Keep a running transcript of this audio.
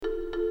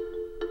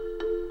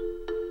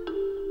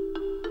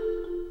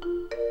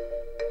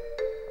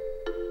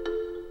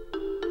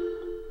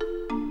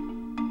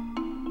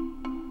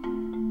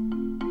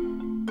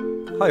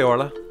Hi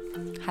Orla.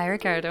 Hi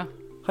Ricardo.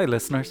 Hi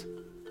listeners.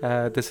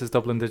 This is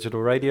Dublin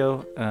Digital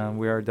Radio.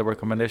 We are the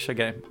Recommendation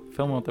Game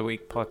Film of the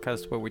Week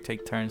podcast where we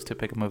take turns to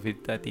pick a movie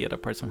that the other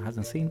person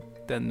hasn't seen.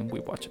 Then we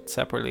watch it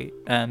separately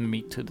and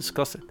meet to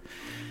discuss it.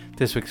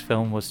 This week's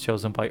film was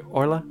chosen by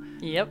Orla.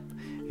 Yep.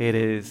 It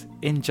is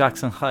In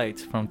Jackson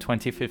Heights from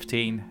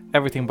 2015.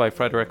 Everything by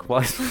Frederick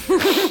Wiseman.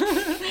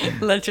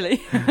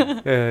 Literally.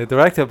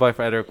 Directed by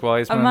Frederick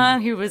Wiseman. A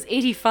man who was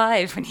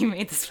 85 when he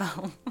made this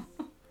film.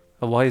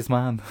 A wise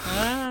man.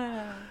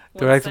 What's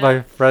Directed by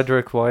that?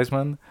 Frederick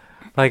Wiseman.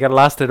 Like, it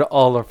lasted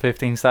all of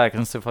 15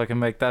 seconds if I can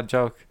make that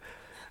joke.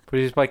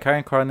 Produced by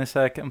Karen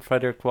Kornisek and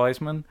Frederick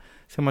Wiseman.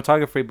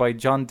 Cinematography by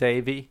John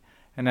Davey.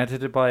 And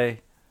edited by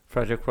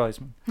Frederick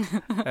Wiseman.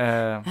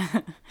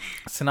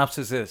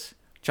 Synopsis is: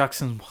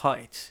 Jackson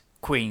Heights,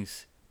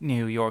 Queens,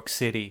 New York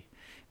City,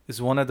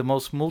 is one of the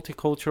most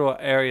multicultural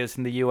areas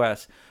in the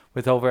US,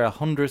 with over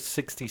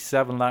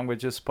 167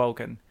 languages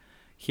spoken.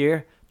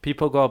 Here,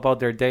 people go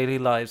about their daily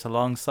lives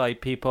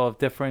alongside people of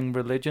differing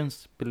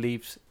religions,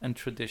 beliefs, and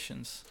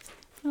traditions.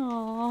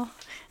 Aww,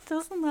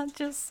 doesn't that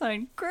just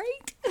sound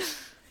great?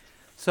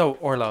 So,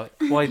 Orla,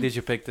 why did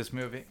you pick this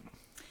movie?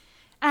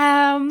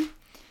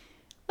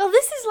 Well,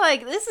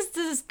 this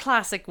is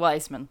classic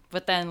Wiseman,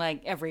 but then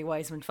like every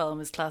Wiseman film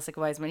is classic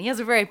Wiseman. He has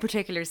a very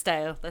particular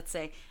style, let's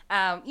say.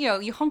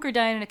 You hunker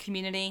down in a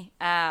community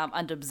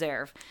and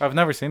observe. I've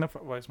never seen a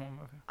Wiseman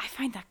movie. I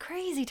find that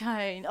crazy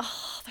town.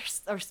 Oh,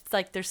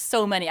 there's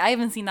so many. I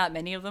haven't seen that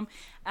many of them.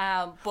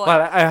 But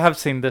Well, I have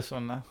seen this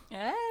one now.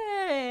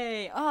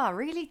 hey, oh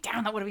really?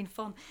 Damn, that would have been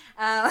fun.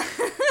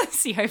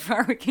 See how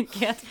far we can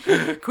get.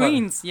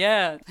 Queens,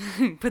 yeah.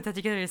 Put that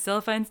together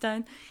yourself,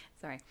 Einstein.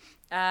 Sorry.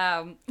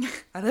 I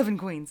live in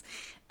Queens.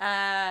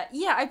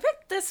 I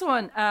picked this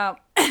one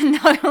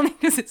not only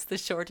because it's the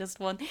shortest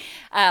one.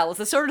 It's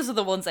the shortest of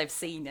the ones I've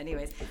seen,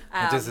 anyways.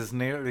 This is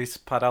nearly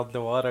spat out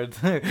the water.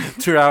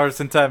 2 hours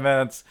and 10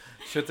 minutes.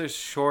 Shit, a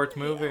short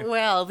movie.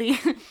 Well,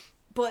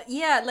 but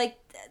yeah, like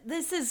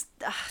this is.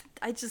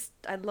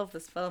 I love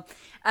this film.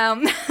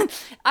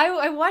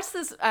 I watched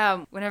this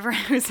whenever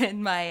I was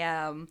in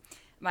my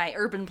my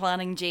urban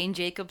planning Jane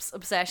Jacobs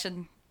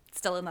obsession.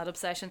 Still in that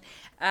obsession.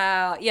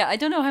 I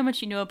don't know how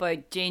much you know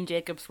about Jane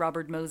Jacobs,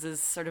 Robert Moses,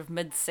 sort of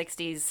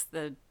mid-60s,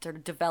 the sort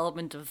of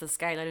development of the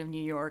skyline of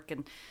New York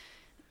and,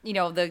 you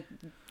know, the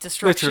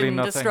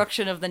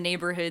destruction of the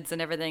neighborhoods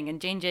and everything. And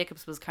Jane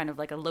Jacobs was kind of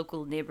like a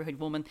local neighborhood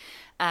woman.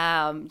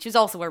 She was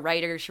also a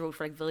writer. She wrote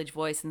for like Village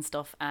Voice and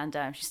stuff. And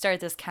she started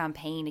this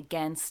campaign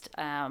against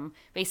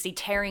basically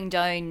tearing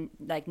down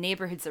like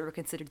neighborhoods that were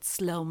considered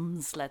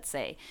slums, let's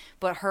say.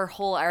 But her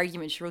whole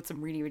argument, she wrote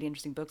some really, really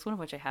interesting books, one of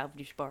which I have,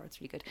 you should borrow, it's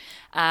really good.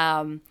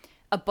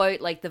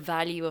 About like the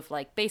value of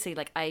like basically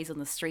like eyes on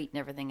the street and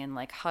everything, and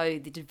like how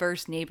the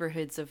diverse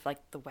neighborhoods of like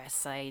the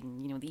west side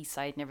and, you know, the east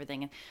side and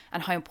everything,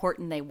 and how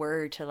important they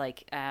were to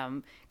like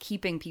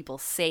keeping people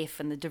safe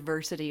and the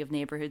diversity of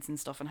neighborhoods and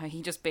stuff, and how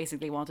he just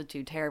basically wanted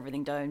to tear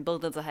everything down,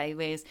 build loads of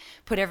highways,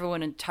 put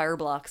everyone in tower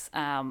blocks,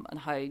 and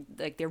how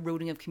like the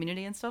eroding of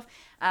community and stuff.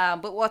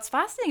 But what's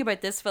fascinating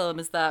about this film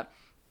is that,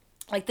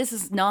 like, this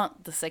is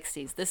not the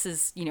 60s. This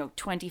is, you know,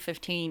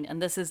 2015, and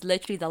this is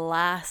literally the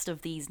last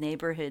of these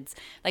neighborhoods.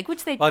 Like,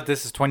 which they... Oh,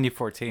 this is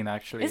 2014,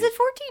 actually. Is it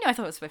 14? I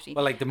thought it was 15.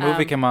 Well, like, the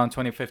movie came out in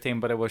 2015,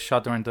 but it was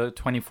shot during the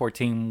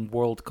 2014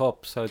 World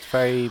Cup, so it's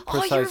very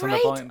precise on the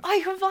point.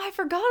 I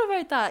forgot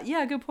about that.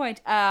 Yeah, good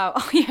point.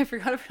 I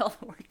forgot about all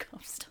the World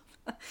Cup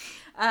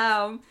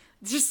stuff.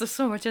 There's just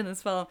so much in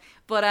this film.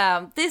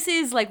 But this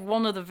is like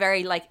one of the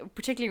very, like,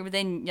 particularly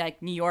within like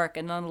New York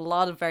and in a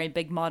lot of very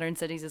big modern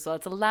cities as well.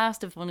 It's the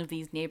last of one of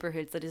these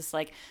neighborhoods that is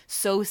like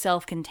so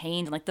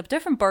self-contained. Like the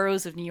different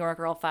boroughs of New York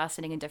are all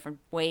fascinating in different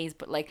ways.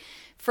 But like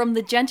from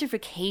the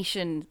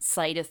gentrification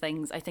side of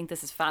things, I think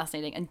this is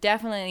fascinating and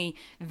definitely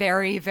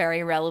very,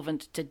 very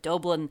relevant to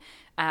Dublin.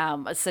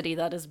 A city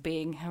that is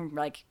being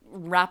like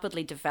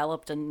rapidly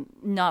developed and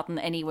not in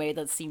any way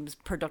that seems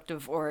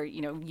productive or,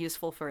 you know,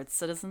 useful for its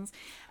citizens.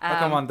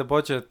 Come on, the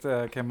budget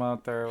came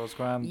out there. It was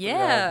grand.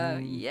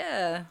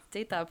 Yeah.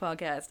 Date that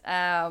podcast.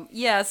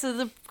 So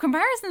the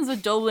comparisons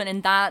with Dublin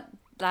in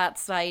that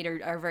side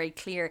are very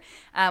clear.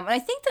 And I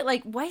think that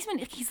like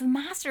Wiseman, he's the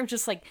master of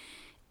just like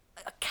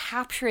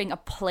capturing a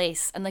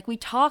place. And like we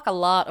talk a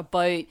lot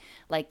about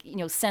like, you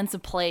know, sense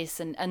of place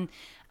and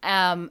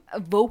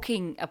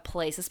evoking a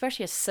place,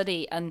 especially a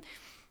city, and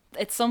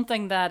it's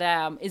something that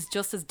is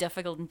just as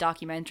difficult in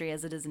documentary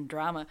as it is in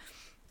drama.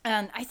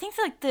 And I think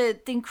like the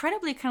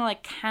incredibly kind of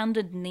like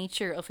candid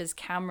nature of his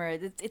camera,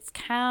 it's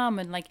calm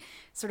and like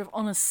sort of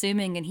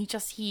unassuming, and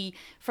he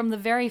from the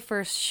very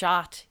first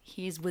shot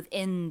he's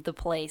within the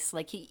place,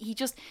 like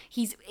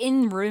he's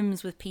in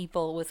rooms with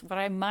people with what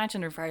I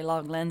imagine are very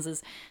long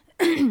lenses.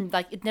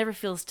 Like it never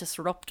feels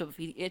disruptive.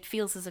 It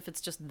feels as if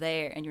it's just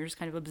there and you're just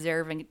kind of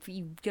observing it.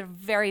 You get a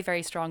very,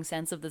 very strong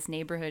sense of this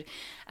neighborhood.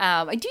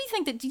 I do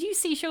think that, did you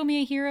see Show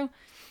Me a Hero?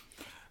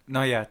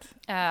 Not yet.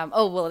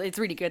 Well, it's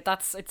really good.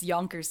 It's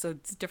Yonkers, so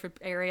it's a different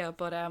area.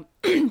 But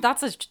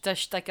that's a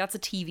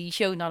TV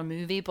show, not a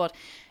movie. But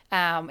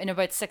in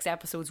about 6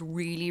 episodes,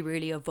 really,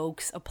 really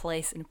evokes a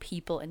place and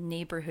people and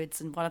neighborhoods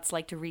and what it's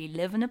like to really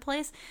live in a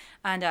place.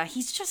 And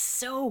he's just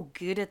so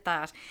good at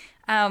that.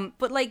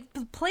 But like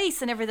the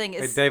place and everything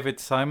is David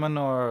Simon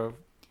or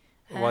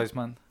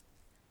Wiseman?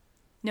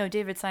 no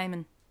David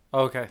Simon.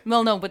 Okay.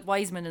 Well, no, but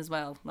Wiseman as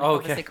well. Like, Okay.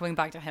 obviously coming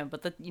back to him,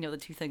 but the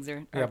two things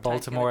are Yeah, tied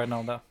Baltimore together. and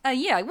all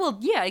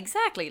that. Yeah,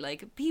 exactly.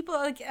 Like people,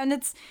 like, and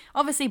it's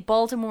obviously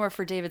Baltimore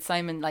for David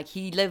Simon. Like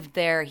he lived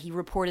there, he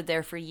reported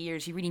there for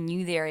years. He really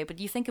knew the area. But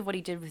you think of what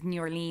he did with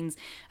New Orleans,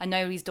 and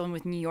now he's done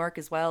with New York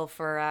as well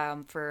for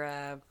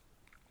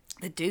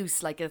The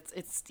Deuce. Like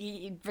it's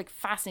like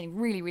fascinating,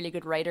 really, really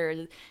good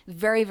writer.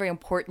 Very, very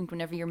important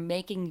whenever you're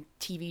making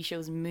TV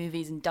shows, and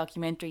movies, and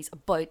documentaries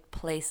about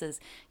places.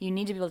 You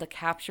need to be able to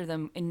capture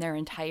them in their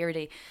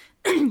entirety.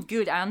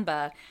 Good and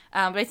bad,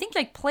 but I think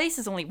like place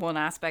is only one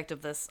aspect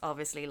of this,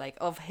 obviously, like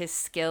of his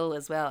skill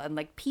as well, and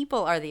like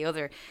people are the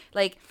other.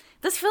 Like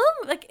this film,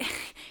 like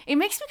it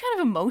makes me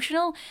kind of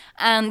emotional,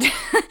 and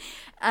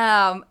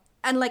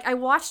and like I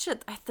watched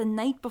it the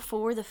night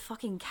before the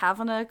fucking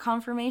Kavanaugh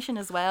confirmation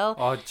as well.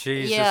 Oh,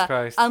 Jesus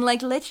Christ. And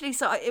like literally,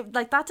 so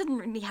like that didn't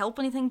really help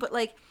anything, but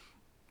like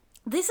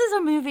this is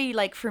a movie,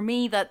 like for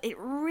me, that it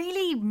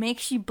really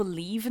makes you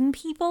believe in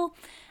people.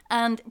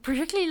 And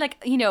particularly,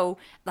 like,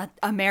 that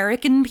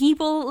American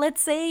people,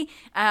 let's say,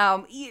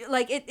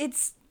 like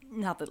it's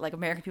not that like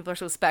American people are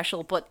so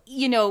special, but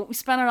we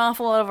spend an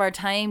awful lot of our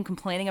time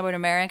complaining about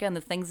America and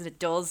the things that it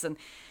does, and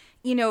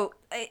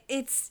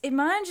it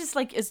manages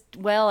like as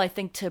well, I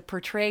think, to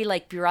portray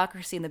like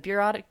bureaucracy and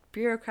the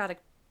bureaucratic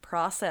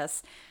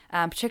process,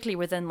 particularly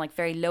within like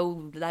very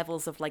low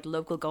levels of like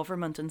local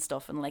government and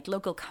stuff, and like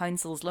local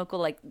councils, local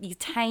like these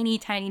tiny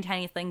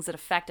things that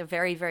affect a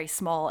very, very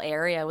small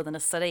area within a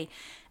city,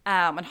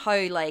 and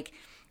how like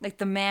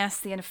the mess,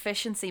 the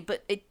inefficiency,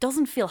 but it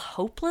doesn't feel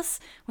hopeless,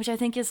 which I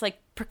think is like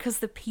because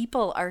the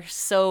people are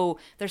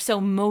they're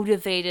so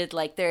motivated.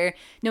 Like they're,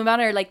 no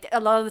matter like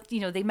a lot of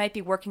they might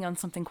be working on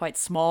something quite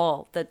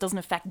small that doesn't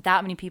affect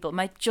that many people. It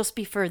might just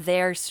be for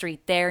their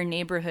street, their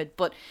neighborhood,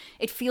 but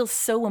it feels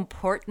so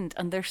important,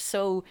 and they're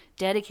so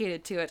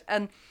dedicated to it.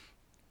 And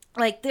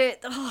like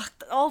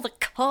all the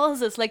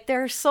causes, like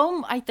there are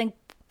some, I think,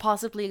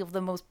 possibly of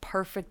the most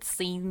perfect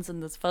scenes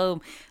in this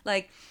film,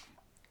 like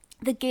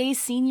the gay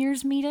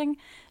seniors meeting,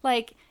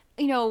 like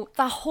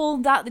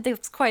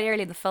that's quite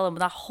early in the film, but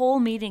that whole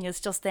meeting is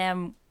just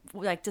them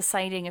like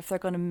deciding if they're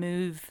going to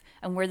move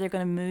and where they're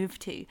going to move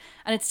to,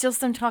 and it's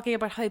just them talking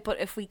about how, but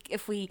if we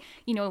if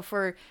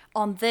we're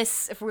on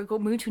this, if we're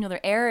going to move to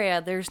another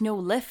area, there's no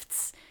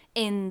lifts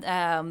in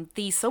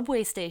these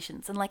subway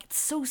stations, and like it's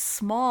so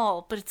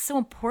small, but it's so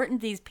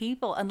important to these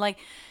people. And like,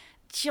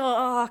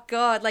 oh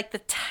god, like the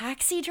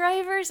taxi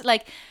drivers,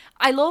 like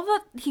I love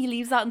that he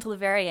leaves that until the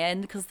very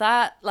end, because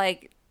that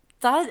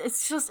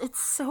it's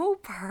so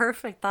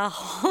perfect, that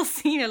whole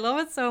scene. I love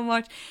it so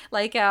much.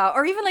 Like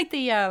or even like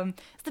the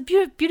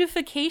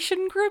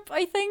beautification group,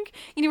 I think,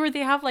 where they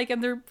have like,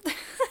 and they're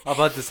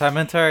about the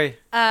cemetery.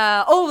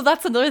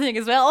 That's another thing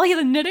as well. Oh yeah,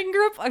 the knitting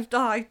group. I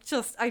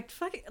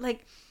fucking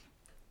like,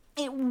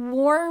 it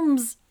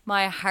warms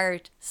my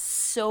heart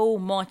so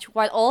much,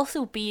 while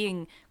also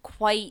being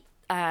quite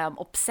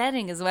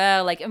upsetting as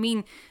well. Like, I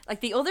mean,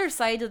 like the other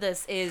side of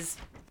this is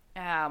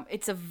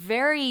it's a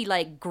very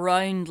like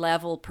ground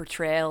level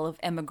portrayal of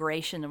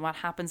immigration and what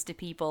happens to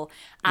people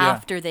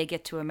after they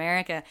get to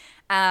America,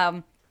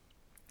 and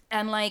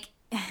like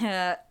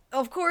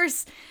of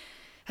course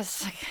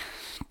it's like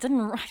I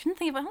didn't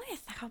think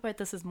about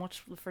this as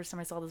much the first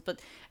time I saw this, but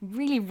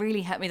really,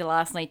 really hit me the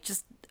last night,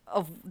 just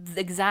of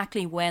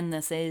exactly when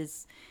this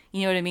is,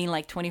 you know what I mean,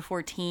 like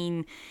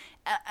 2014.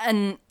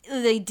 And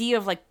the idea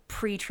of like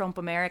pre-Trump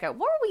America.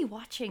 What were we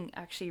watching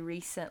actually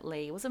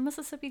recently? Was it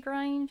Mississippi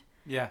Grind?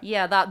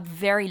 Yeah, that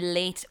very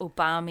late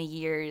Obama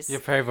years.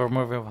 Your favorite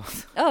movie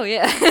was? Oh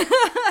yeah.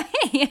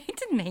 Hey, I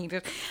didn't hate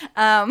it.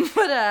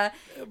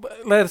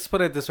 But let's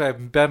put it this way: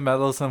 Ben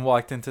Mendelsohn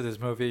walked into this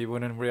movie, you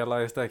wouldn't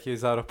realize that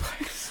he's out of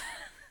place.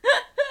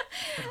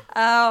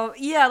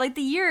 Yeah, like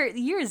the year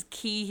is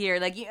key here.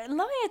 Like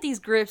looking at these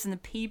groups and the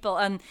people,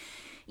 and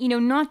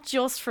not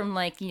just from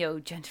like,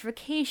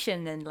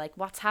 gentrification and like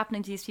what's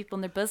happening to these people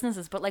in their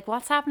businesses, but like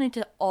what's happening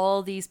to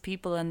all these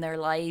people in their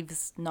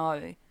lives now,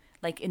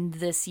 like in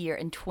this year,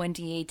 in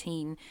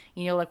 2018,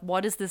 like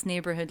what is this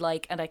neighborhood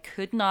like? And I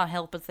could not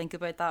help but think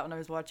about that when I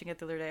was watching it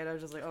the other day, and I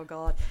was just like, oh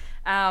god.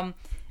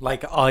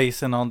 Like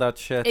ICE and all that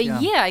shit.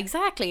 Yeah,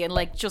 exactly. And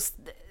like just,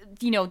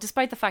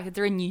 despite the fact that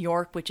they're in New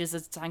York, which is a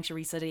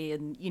sanctuary city,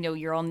 and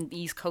you're on the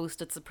East Coast,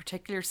 it's a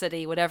particular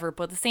city, whatever,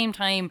 but at the same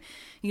time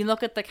you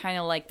look at the kind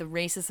of like the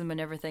racism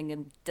and everything,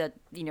 and that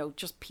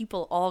just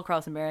people all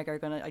across America are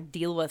going to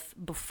deal with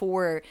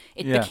before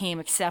it became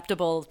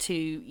acceptable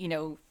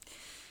to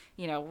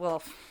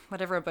well,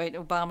 whatever about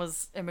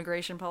Obama's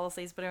immigration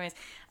policies, but anyways,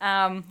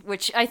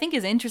 which I think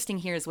is interesting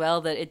here as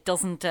well, that it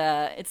doesn't,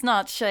 it's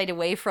not shied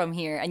away from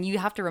here, and you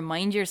have to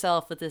remind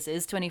yourself that this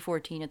is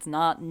 2014, it's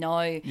not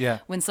now,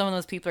 when some of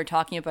those people are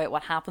talking about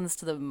what happens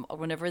to them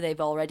whenever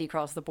they've already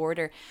crossed the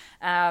border.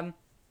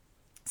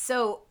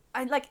 So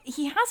I like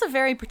he has a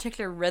very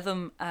particular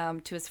rhythm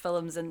to his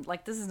films, and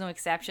like this is no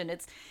exception.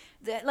 It's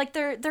like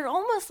they're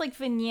almost like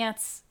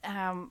vignettes,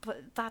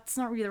 but that's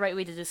not really the right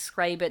way to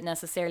describe it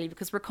necessarily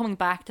because we're coming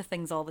back to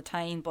things all the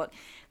time. But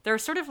they're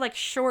sort of like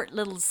short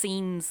little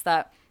scenes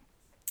that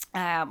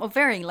of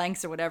varying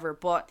lengths or whatever,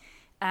 but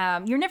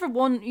you're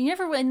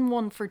never in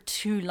one for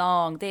too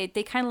long. They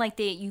kind of like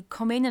you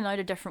come in and out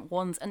of different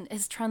ones, and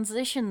his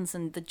transitions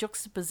and the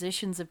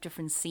juxtapositions of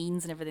different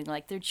scenes and everything,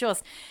 like they're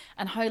just,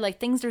 and how like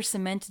things are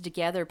cemented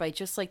together by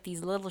just like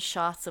these little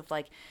shots of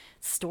like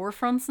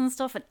storefronts and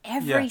stuff, and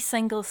every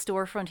single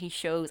storefront he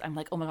shows, I'm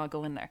like, oh my god,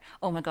 go in there,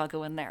 oh my god,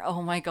 go in there,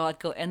 oh my god,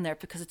 go in there,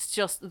 because it's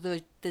just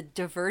the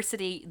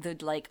diversity, the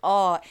like,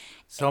 oh,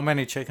 so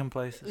many chicken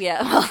places.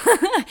 yeah,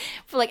 well,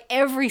 for like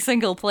every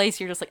single place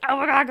you're just like, oh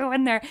my god, go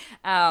in there.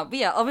 But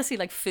yeah, obviously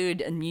like food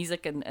and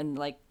music and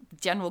like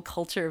general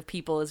culture of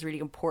people is really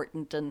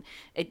important, and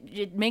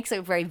it makes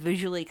it very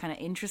visually kind of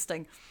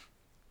interesting.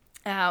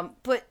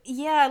 But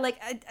yeah, like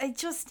I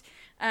just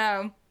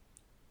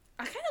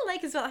I kind of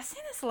like as well. I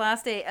seen this the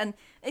last day, and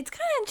it's kind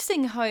of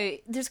interesting how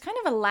there's kind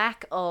of a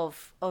lack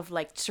of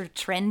like sort of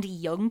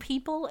trendy young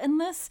people in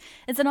this.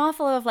 It's an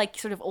awful lot of like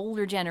sort of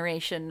older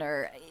generation,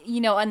 or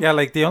and Yeah,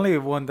 like the only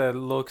one that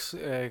looks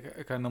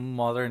kind of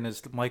modern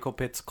is Michael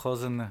Pitt's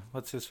cousin.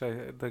 What's his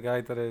face? The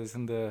guy that is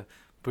in the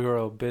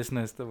Bureau of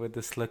Business with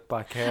the slick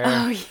back hair.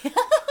 Oh yeah.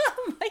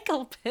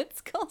 Michael Pitt's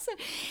cousin.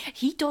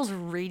 He does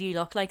really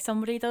look like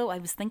somebody though. I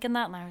was thinking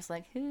that, and I was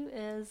like, who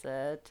is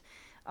it?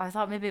 I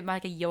thought maybe it might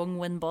like a young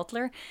Win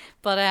Butler,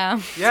 but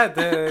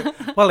Yeah,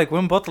 like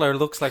Win Butler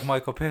looks like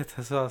Michael Pitt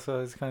as well,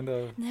 so it's kind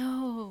of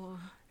no,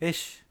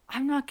 ish.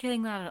 I'm not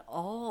getting that at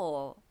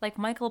all. Like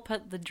Michael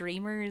Pitt, The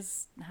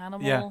Dreamers,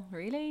 Hannibal. Yeah.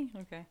 Really?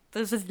 Okay.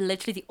 Those is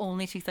literally the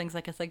only two things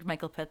I could think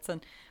Michael Pitt's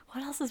in.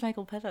 What else is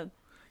Michael Pitt in?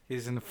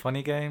 He's in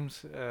Funny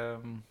Games.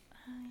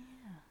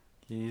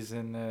 He's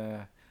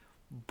in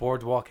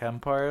Boardwalk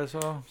Empire as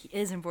well. He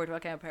is in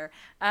Boardwalk Empire.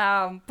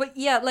 But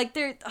yeah, like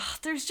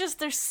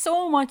there's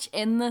so much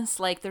in this.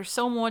 Like there's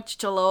so much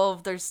to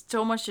love. There's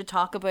so much to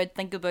talk about,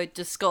 think about,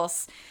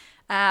 discuss.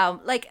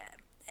 Like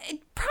it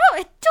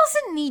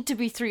doesn't need to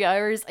be 3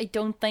 hours. I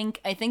don't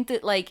think. I think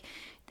that like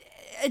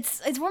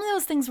it's one of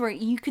those things where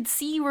you could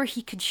see where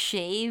he could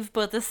shave,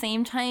 but at the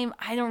same time,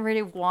 I don't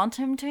really want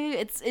him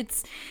to.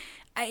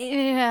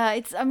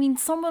 I mean,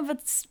 some of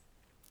it's,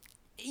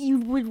 you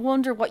would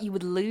wonder what you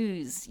would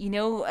lose,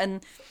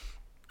 and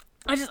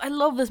I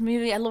love this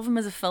movie. I love him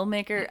as a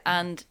filmmaker,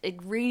 and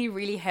it really,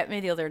 really hit me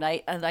the other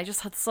night, and I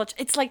just had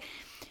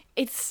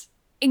it's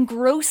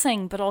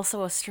engrossing, but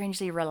also a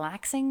strangely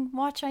relaxing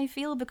watch, I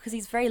feel, because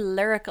he's very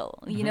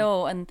lyrical,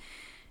 and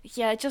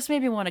yeah, it just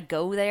made me want to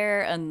go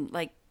there and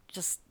like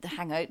just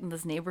hang out in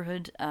this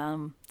neighborhood.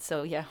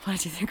 So yeah, what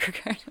did you think,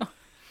 Ricardo?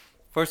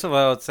 First of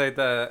all, I would say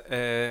that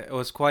it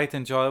was quite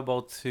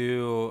enjoyable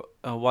to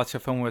watch a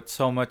film with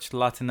so much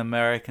Latin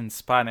American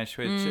Spanish,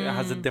 which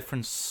has a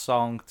different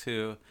song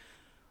to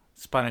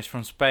Spanish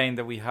from Spain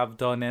that we have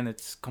done, and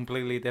it's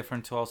completely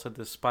different to also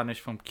the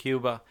Spanish from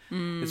Cuba.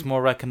 It's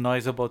more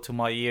recognizable to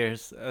my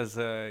ears as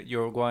a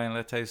Uruguayan,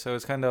 let's say. So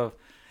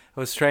it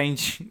was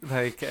strange.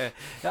 Like I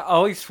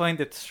always find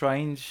it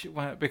strange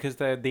because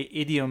the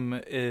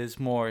idiom is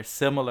more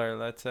similar,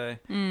 let's say,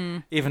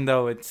 even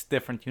though it's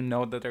different.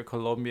 That they're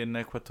Colombian,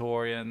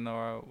 Ecuadorian,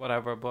 or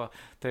whatever. But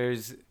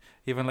there's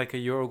even like a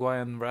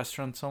Uruguayan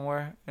restaurant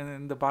somewhere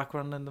in the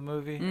background in the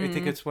movie. I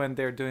think it's when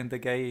they're doing the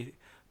gay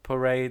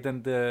parade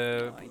and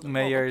the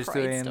mayor is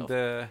doing stuff.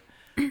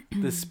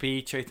 the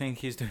speech. I think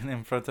he's doing it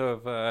in front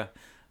of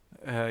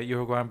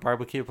Uruguayan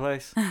barbecue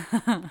place.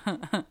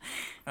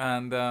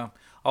 And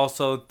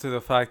also to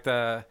the fact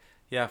that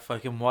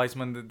fucking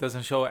Wiseman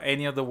doesn't show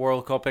any of the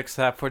World Cup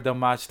except for the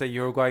match that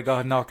Uruguay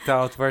got knocked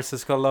out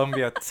versus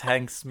Colombia.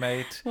 Thanks,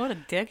 mate. What a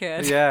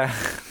dickhead. Yeah.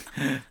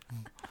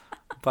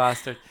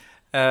 Bastard.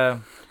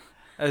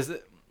 As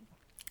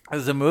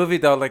a movie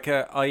though, like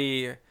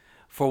I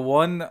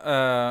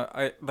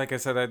like I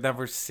said, I'd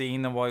never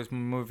seen a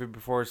Wiseman movie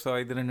before, so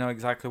I didn't know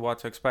exactly what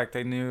to expect.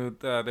 I knew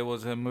that it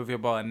was a movie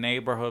about a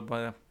neighborhood,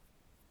 but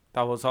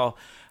that was all.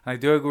 And I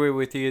do agree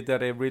with you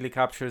that it really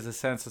captures a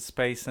sense of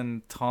space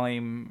and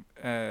time,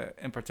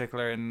 in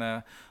particular,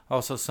 and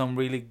also some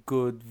really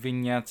good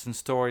vignettes and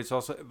stories.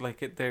 Also,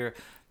 like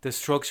the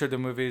structure of the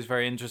movie is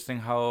very interesting.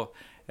 How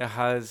it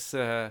has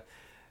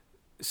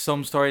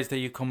some stories that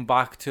you come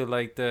back to,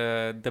 like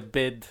the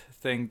bid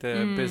thing,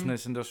 the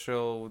business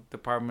industrial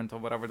department or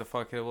whatever the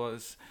fuck it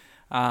was,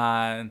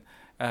 and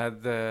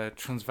the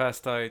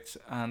transvestites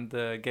and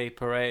the gay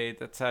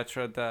parade,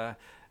 etc. That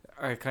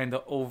are kind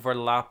of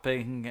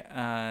overlapping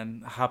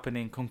and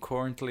happening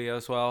concurrently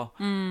as well,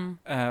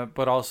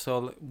 but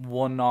also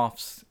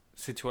one-offs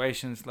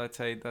situations, let's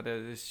say, that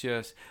it is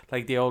just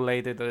like the old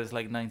lady that is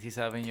like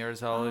 97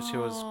 years old. She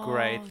was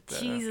great.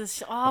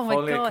 Jesus. If Oh my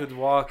only I god. could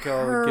walk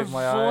or Her give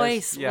my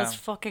voice eyes. Yeah. was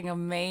fucking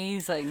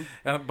amazing.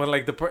 But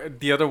like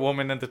the other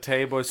woman at the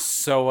table is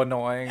so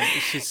annoying.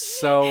 She's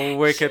so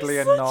wickedly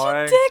She's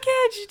annoying. such a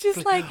dickhead. She's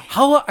just like,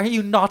 how are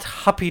you not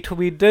happy to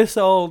be this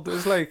old?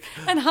 It's like,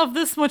 and have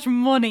this much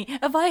money.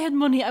 If I had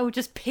money, I would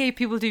just pay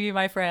people to be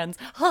my friends.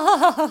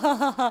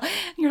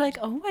 You're like,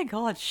 oh my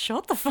god,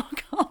 shut the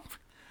fuck up.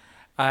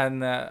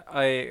 and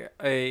I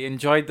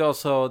enjoyed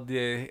also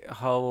the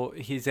how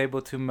he's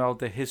able to meld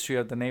the history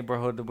of the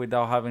neighborhood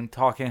without having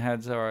talking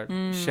heads or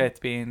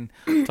shit being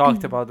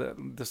talked about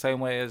the same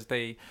way as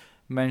they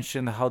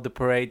mentioned how the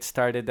parade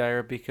started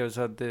there because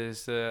of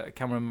this I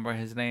can't remember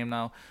his name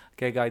now,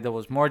 gay guy that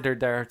was murdered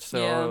there,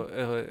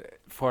 so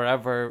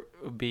forever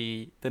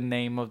be the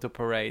name of the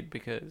parade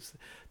because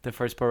the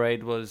first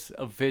parade was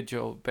a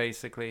vigil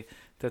basically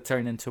that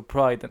turned into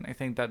Pride, and I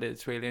think that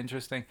is really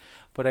interesting.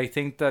 But I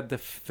think that the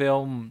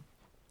film,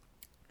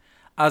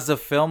 as a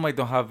film, I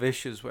don't have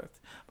issues with.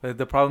 But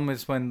the problem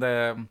is when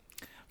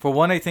for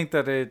one, I think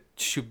that it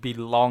should be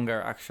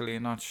longer actually,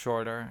 not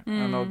shorter,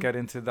 and I'll get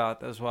into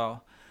that as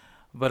well.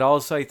 But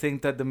also, I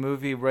think that the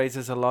movie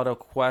raises a lot of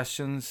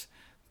questions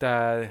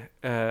that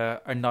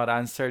are not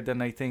answered,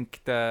 and I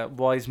think that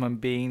Wiseman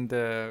being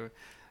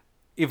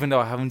even though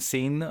I haven't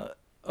seen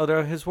other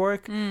of his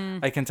work,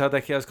 I can tell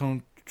that he has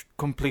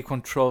complete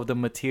control of the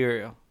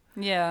material.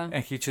 Yeah.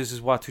 And he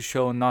chooses what to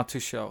show and not to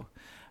show.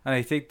 And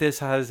I think this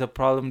has a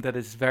problem that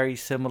is very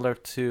similar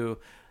to...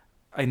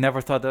 I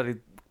never thought that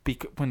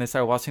when I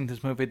started watching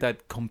this movie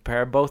that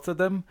compare both of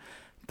them,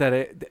 that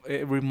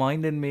it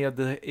reminded me of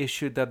the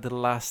issue that The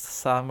Last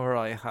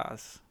Samurai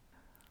has.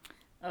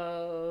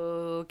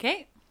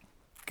 Okay.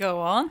 Go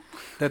on.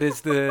 That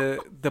is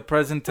the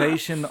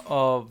presentation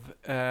of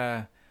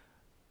a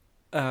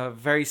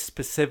very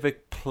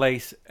specific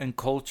place and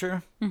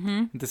culture,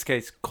 in this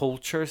case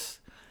cultures,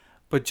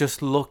 but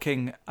just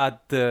looking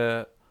at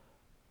the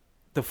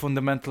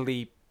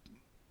fundamentally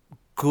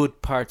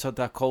good parts of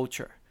that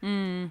culture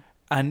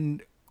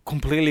and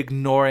completely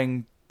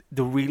ignoring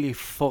the really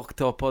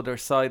fucked up other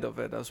side of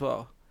it as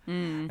well,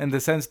 in the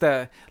sense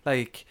that,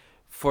 like,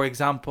 for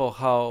example,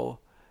 how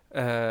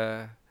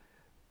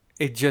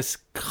it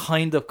just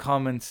kind of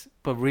comments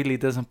but really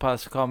doesn't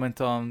pass comment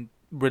on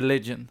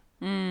religion.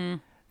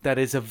 That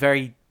is a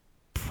very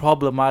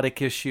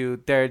problematic issue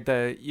there,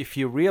 that if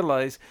you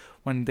realize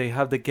when they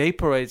have the gay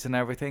parades and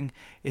everything,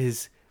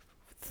 is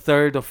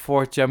third or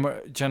fourth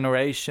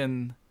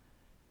generation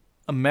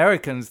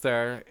Americans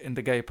there in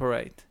the gay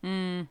parade.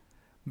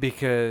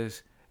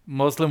 Because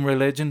Muslim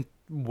religion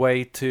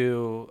way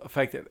too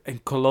affected,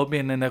 and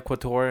Colombian and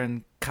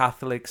Ecuadorian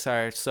Catholics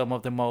are some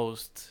of the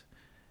most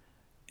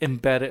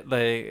embedded,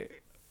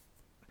 like,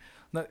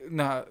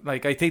 no,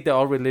 like, I think that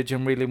all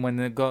religion really, when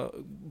they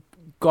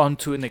gone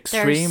to an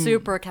extreme, They're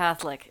super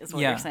Catholic is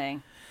what you're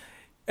saying.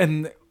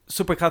 And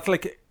super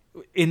Catholic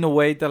in a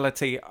way that,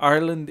 let's say,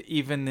 Ireland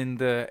even in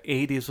the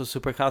 80s was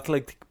super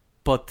Catholic,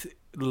 but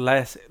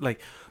less, like,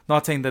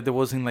 not saying that there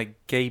wasn't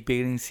like gay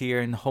beatings here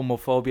and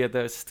homophobia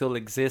that still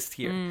exists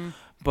here,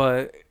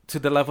 but to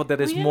the level that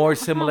is more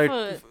similar.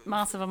 Have a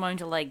massive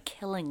amount of like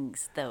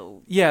killings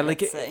though. Yeah,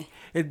 like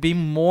it'd be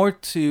more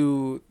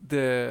to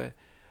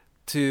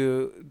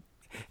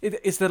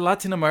it's the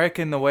Latin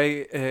America in a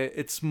way.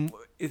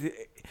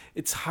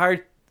 It's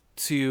hard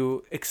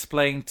to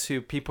explain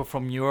to people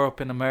from Europe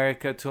and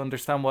America to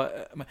understand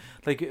what,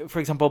 like, for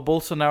example,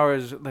 Bolsonaro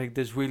is like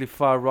this really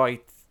far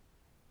right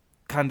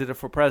candidate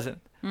for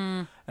president,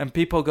 and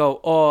people go,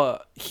 "Oh,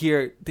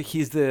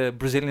 he's the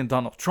Brazilian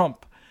Donald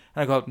Trump,"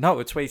 and I go, "No,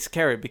 it's way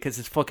scary because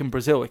it's fucking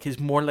Brazil. Like, he's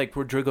more like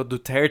Rodrigo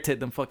Duterte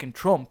than fucking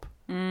Trump."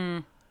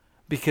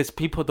 Because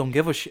people don't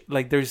give a shit.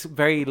 Like, there's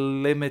very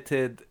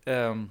limited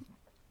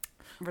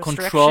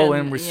control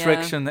and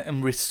restriction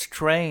and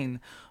restraint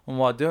on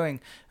what doing.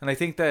 And I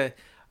think that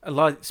a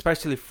lot,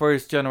 especially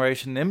first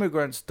generation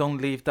immigrants, don't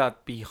leave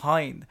that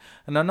behind.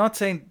 And I'm not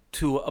saying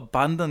to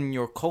abandon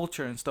your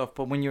culture and stuff,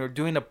 but when you're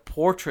doing a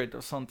portrait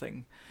or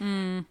something,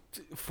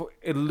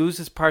 it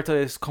loses part of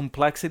its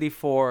complexity.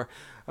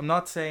 I'm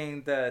not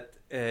saying that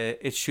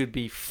it should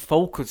be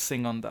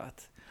focusing on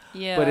that,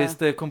 but it's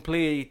the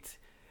complete,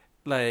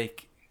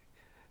 like,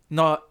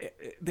 not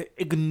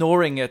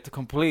ignoring it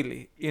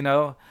completely, you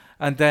know.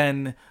 And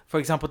then, for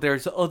example,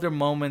 there's other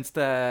moments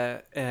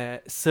that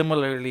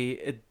similarly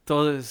it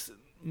does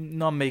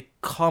not make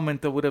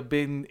comment that would have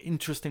been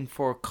interesting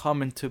for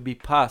comment to be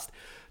passed.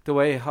 The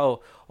way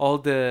how all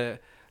the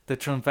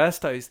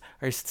transvestites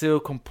are still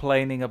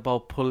complaining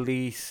about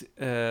police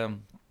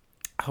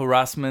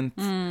harassment,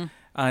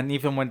 and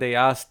even when they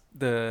asked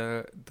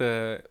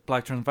the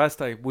black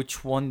transvestite,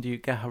 which one do you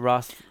get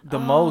harassed the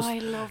most? I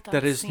love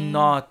that is scene.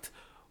 Not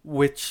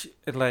which,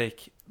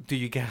 like, do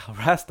you get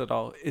harassed at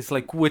all? It's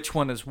like, which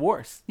one is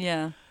worse?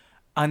 Yeah.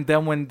 And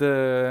then when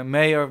the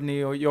mayor of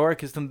New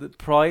York is in the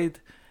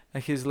Pride,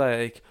 and he's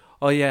like,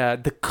 "Oh yeah,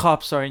 the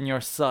cops are in your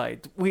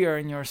side. We are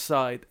in your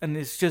side." And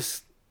it's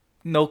just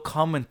no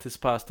comment is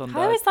passed on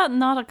How that. is that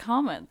not a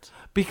comment?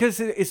 Because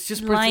it's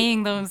just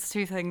Lining those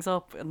two things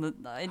up,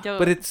 and I don't.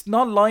 but it's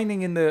not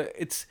lining in the.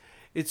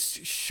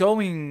 It's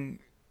showing.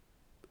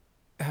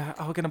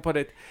 How can I put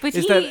it? But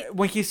Is that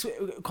when he's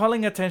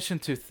calling attention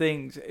to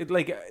things,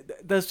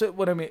 that's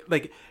what I mean.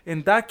 Like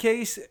in that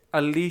case,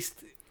 at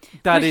least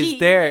that is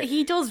there.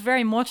 He does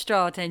very much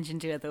draw attention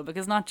to it though,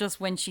 because not just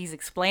when she's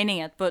explaining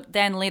it, but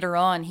then later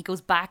on he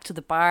goes back to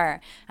the bar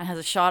and has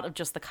a shot of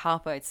just the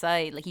cop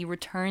outside. Like he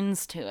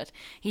returns to it.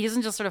 He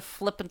doesn't just sort of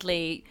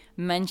flippantly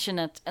mention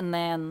it and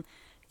then,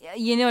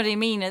 you know what I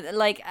mean?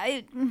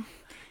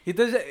 He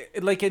does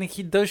like, and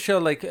he does show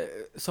like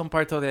some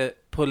part of the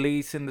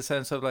police in the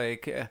sense of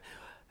like,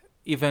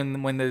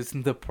 even when there's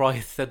the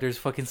price that there's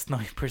fucking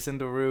snipers in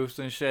the roofs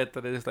and shit,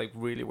 that is like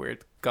really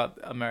weird. God,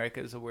 America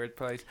is a weird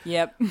place.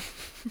 Yep.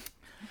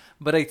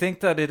 But I think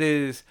that it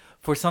is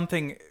for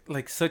something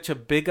like such a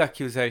big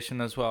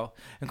accusation as well.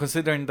 And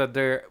considering that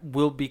there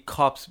will be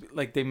cops,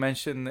 like they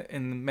mention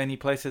in many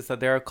places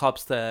that there are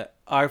cops that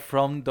are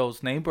from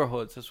those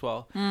neighborhoods as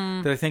well.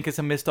 That I think it's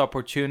a missed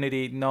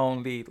opportunity not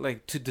only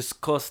like to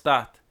discuss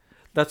that.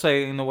 That's why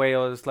in a way I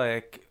was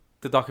like,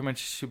 the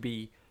documentary should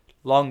be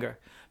longer.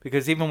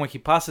 Because even when he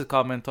passes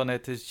comment on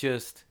it, it's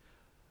just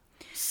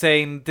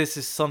saying this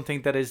is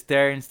something that is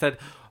there. Instead,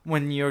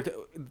 when you're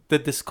the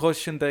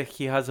discussion that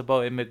he has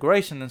about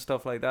immigration and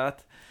stuff like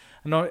that,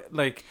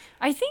 like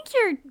I think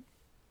you're.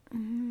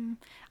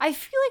 I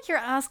feel like you're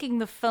asking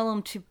the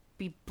film to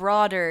be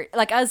broader,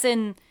 like as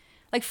in,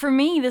 like for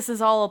me, this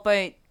is all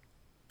about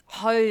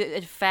how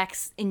it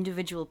affects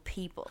individual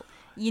people.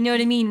 You know what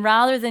I mean?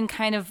 Rather than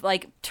kind of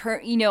like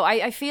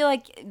I feel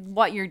like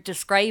what you're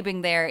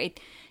describing there,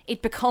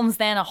 it becomes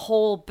then a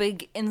whole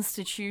big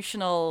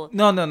institutional.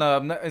 No.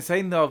 I'm not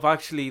saying of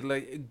actually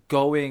like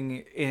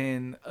going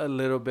in a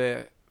little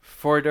bit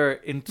further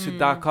into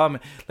that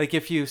comment. Like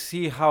if you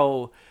see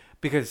how,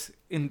 because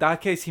in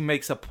that case he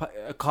makes a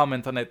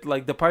comment on it,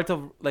 like the part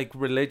of like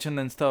religion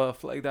and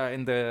stuff like that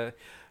in the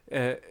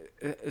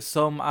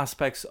some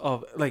aspects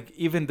of like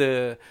even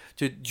the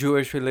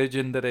Jewish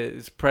religion that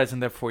is present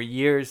there for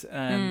years,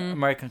 and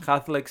American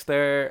Catholics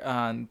there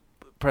and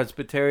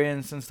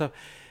Presbyterians and stuff,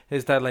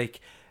 is that like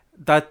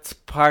that's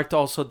part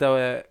also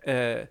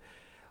the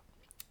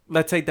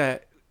let's say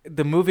that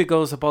the movie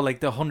goes about like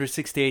the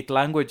 168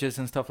 languages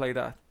and stuff like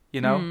that, you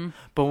know.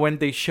 But when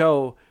they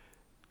show,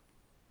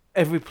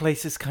 every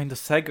place is kind of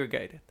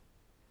segregated.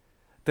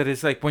 That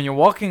is like when you're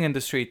walking in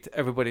the street,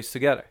 everybody's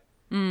together.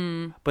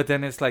 But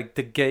then it's like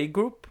the gay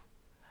group,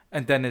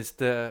 and then it's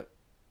the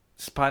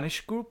Spanish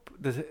group,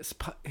 the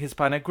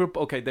Hispanic group.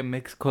 Okay, they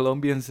mix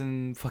Colombians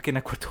and fucking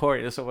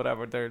Ecuadorians or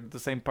whatever. They're the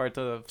same part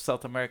of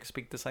South America,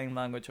 speak the same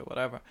language or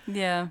whatever.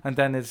 Yeah. And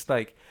then it's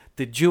like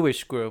the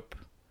Jewish group,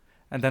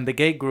 and then the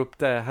gay group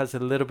that has a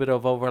little bit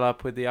of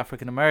overlap with the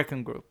African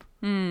American group.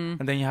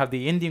 And then you have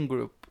the Indian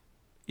group.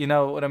 You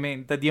know what I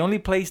mean? That the only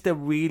place that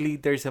really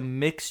there's a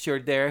mixture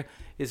there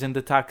is in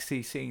the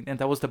taxi scene. And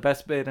that was the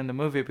best bit in the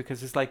movie,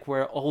 because it's like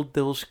where all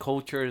those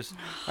cultures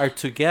are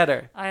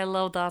together. I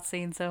love that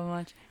scene so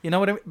much. You know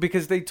what I mean?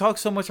 Because they talk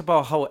so much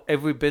about how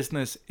every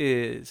business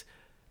is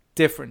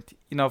different,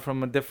 you know,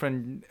 from a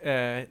different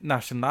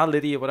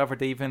nationality or whatever.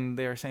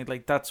 They're saying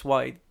like that's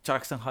why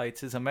Jackson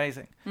Heights is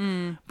amazing.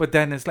 But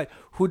then it's like,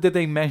 who did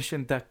they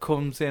mention that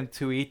comes in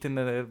to eat in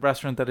a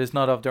restaurant that is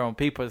not of their own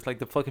people? It's like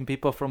the fucking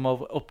people from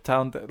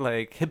uptown,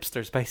 like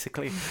hipsters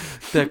basically,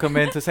 that come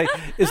in to say,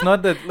 it's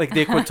not that like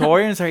the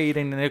Ecuadorians are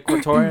eating in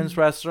Ecuadorians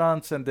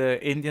restaurants and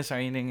the Indians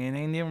are eating in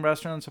Indian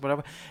restaurants or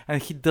whatever,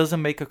 and he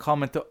doesn't make a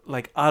comment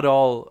like at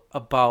all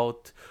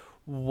about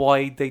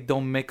why they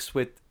don't mix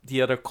with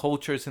the other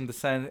cultures in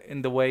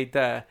the way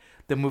that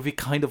the movie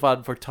kind of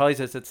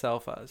advertises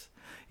itself as.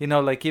 You know,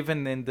 like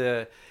even in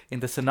the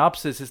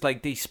synopsis, it's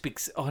like they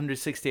speak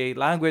 168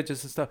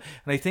 languages and stuff.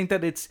 And I think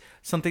that it's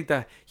something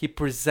that he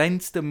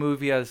presents the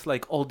movie as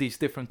like all these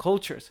different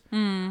cultures.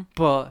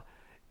 But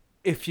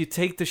if you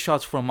take the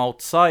shots from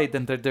outside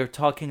and they're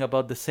talking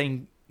about the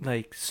same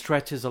like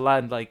stretches of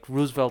land, like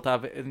Roosevelt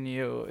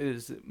Avenue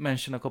is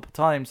mentioned a couple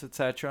times,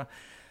 etc.,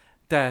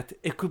 that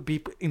it could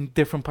be in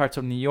different parts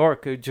of New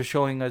York, just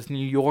showing us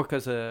New York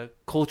as a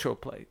cultural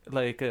place.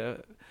 Like,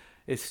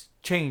 it's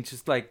changed.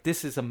 It's like,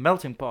 this is a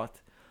melting pot,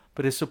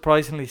 but it's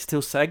surprisingly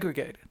still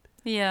segregated.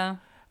 Yeah.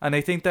 And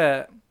I think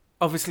that,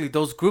 obviously,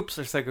 those groups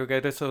are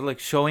segregated, so, like,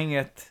 showing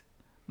it,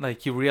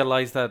 like, you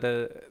realize that,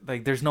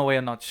 like, there's no way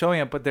of not showing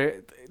it, but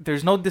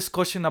there's no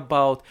discussion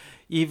about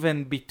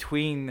even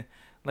between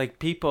like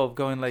people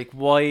going like,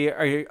 why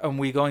are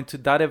we going to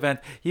that event?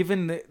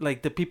 Even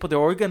like the people that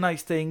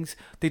organize things,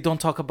 they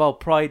don't talk about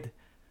pride.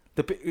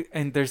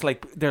 And there's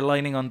like they're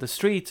lining on the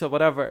streets or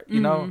whatever, you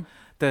know,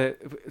 the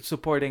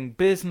supporting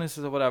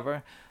businesses or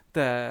whatever.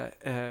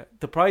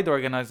 The pride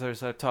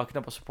organizers are talking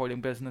about supporting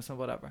business or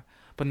whatever,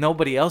 but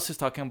nobody else is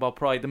talking about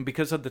pride. And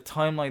because of the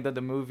timeline that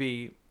the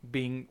movie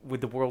being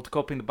with the World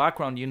Cup in the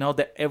background, you know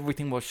that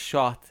everything was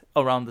shot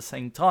around the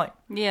same time.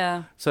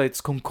 Yeah. So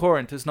it's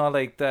concurrent. It's not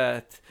like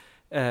that.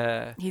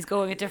 He's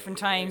going at different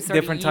times.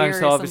 Different times,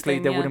 so obviously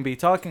they wouldn't be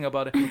talking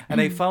about it.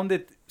 And I found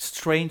it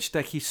strange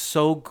that he's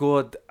so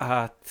good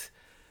at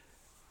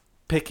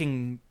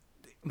picking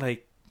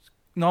like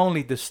not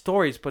only the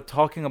stories but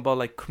talking about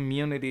like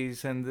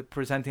communities and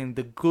presenting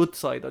the good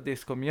side of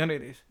these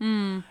communities.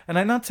 And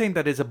I'm not saying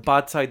that it's a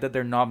bad side that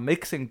they're not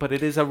mixing, but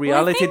it is a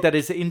reality that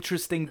is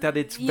interesting, that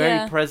it's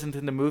very present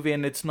in the movie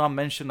and it's not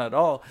mentioned at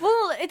all.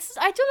 Well, it's,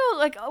 I don't know,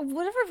 like,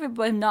 whatever if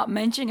I'm not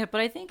mentioning it,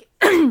 but I think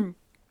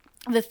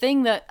the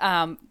thing that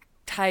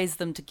ties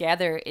them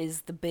together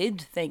is the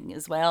bid thing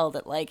as well,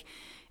 that like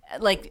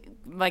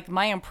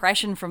my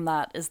impression from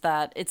that is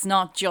that it's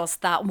not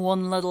just that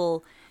one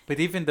little. But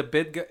even the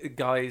bid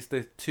guys,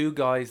 the two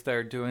guys that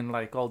are doing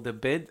like all the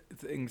bid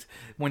things,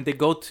 when they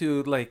go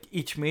to like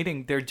each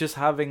meeting, they're just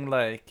having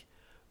like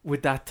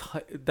with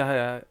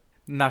that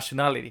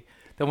nationality.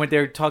 Then when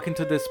they're talking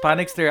to the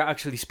Hispanics, they're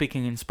actually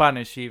speaking in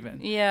Spanish even.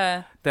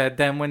 Yeah. That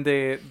then when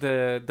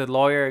the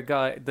lawyer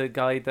guy, the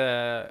guy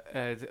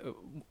that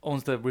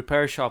owns the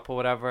repair shop or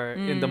whatever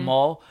in the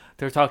mall,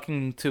 they're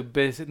talking to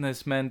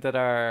businessmen that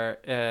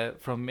are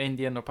from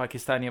Indian or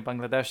Pakistani or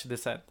Bangladeshi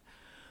descent.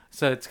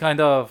 So it's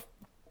kind of,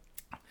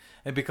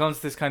 it becomes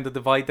this kind of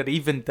divide that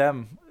even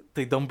them,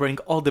 they don't bring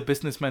all the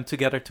businessmen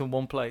together to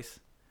one place.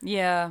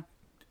 Yeah.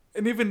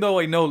 And even though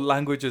I know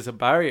language is a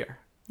barrier.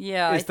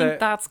 Yeah, I think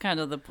that's kind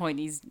of the point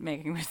he's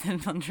making with the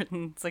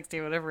 160,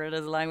 whatever it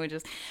is,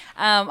 languages.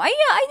 I know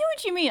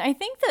what you mean. I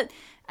think that,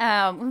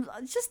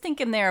 just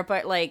thinking there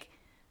about like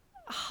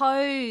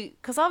how,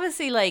 because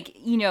obviously like,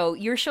 you know,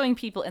 you're showing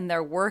people in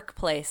their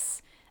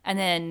workplace and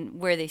then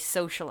where they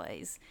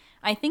socialize.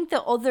 I think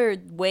the other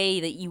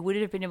way that you would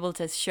have been able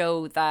to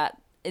show that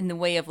in the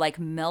way of like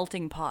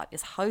melting pot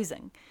is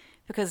housing,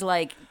 because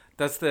like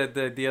that's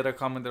the other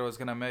comment that I was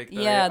gonna make.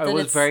 Yeah, I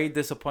was very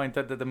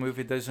disappointed that the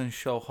movie doesn't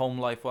show home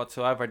life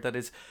whatsoever. That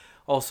is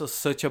also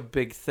such a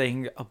big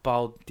thing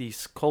about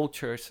these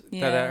cultures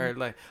that are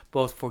like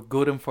both for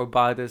good and for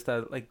bad, is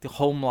that like the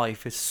home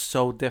life is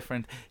so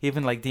different.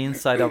 Even like the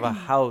inside of a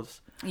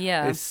house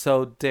is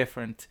so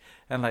different,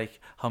 and like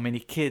how many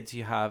kids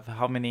you have,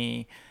 how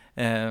many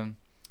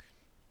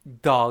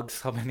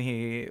dogs, how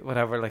many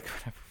whatever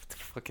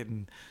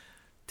fucking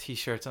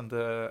t-shirts on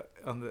the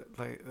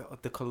like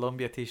the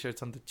Colombia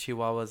t-shirts on the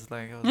Chihuahuas,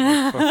 like, I was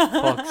like, for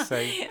fuck's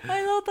sake.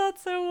 I love that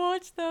so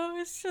much though.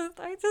 It's just,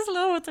 I just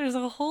love it. There's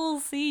a whole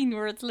scene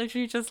where it's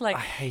literally just like, I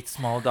hate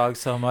small dogs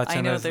so much.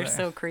 I know, they're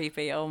so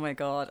creepy. Oh my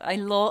god,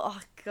 oh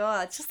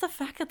god, just the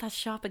fact that that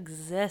shop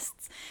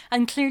exists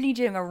and clearly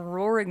doing a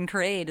roaring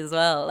trade as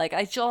well. Like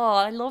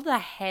I love the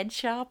head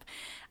shop.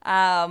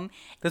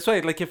 That's why,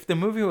 like, if the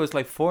movie was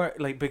like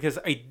because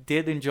I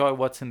did enjoy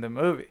what's in the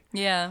movie.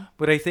 Yeah.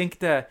 But I think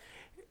that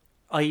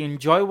I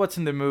enjoy what's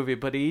in the movie,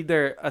 but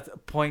either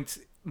at points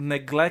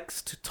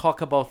neglects to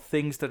talk about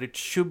things that it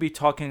should be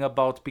talking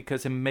about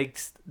because it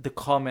makes the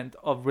comment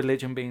of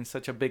religion being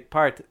such a big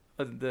part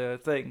of the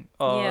thing,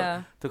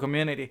 of the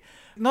community.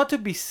 Not to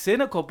be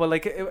cynical, but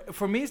like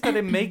for me, it's that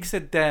it makes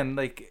it then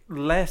like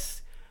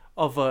less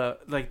of a,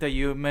 like that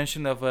you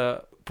mentioned, of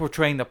a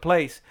portraying the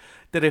place,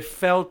 that it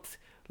felt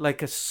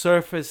like a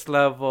surface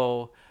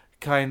level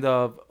kind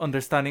of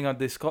understanding of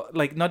this,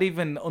 like not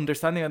even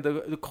understanding of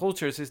the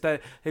cultures, is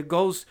that it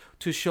goes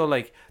to show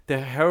like the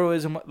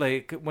heroism,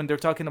 like when they're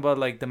talking about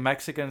like the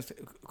Mexicans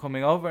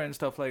coming over and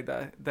stuff like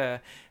that,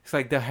 it's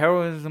like the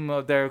heroism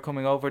of their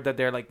coming over, that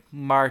they're like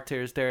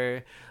martyrs,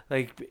 they're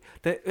like,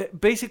 that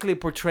basically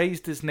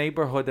portrays this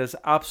neighborhood as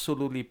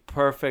absolutely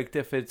perfect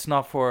if it's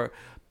not for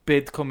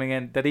bid coming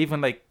in, that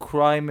even like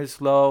crime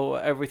is low,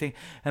 everything.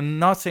 And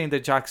not saying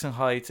that Jackson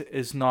Heights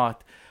is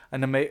not.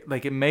 And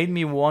it made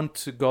me want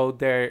to go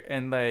there,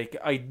 and like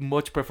I'd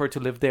much prefer to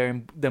live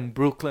there than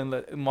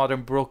Brooklyn,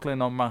 modern Brooklyn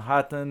or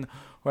Manhattan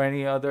or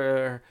any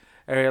other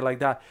area like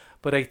that.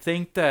 But I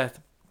think that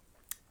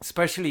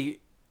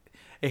especially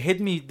it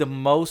hit me the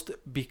most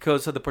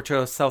because of the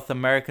portrayal of South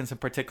Americans in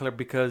particular,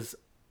 because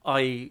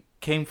I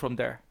came from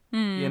there,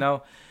 you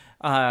know,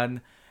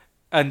 and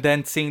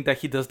then seeing that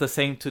he does the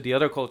same to the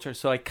other culture.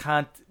 So I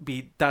can't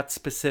be that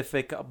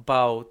specific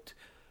about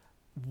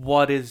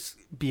what is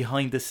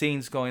behind the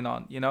scenes going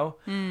on, you know.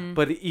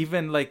 But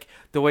even like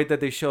the way that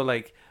they show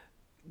like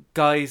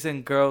guys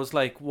and girls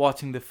like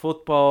watching the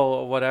football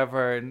or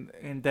whatever,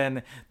 and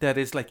then that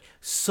is like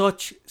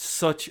such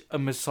a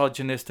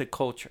misogynistic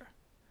culture,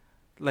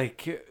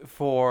 like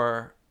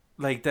for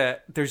like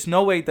that. There's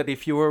no way that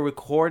if you were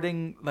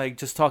recording like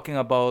just talking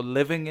about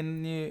living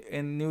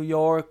in New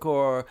York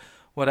or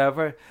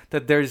whatever,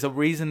 that there's a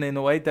reason in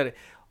a way that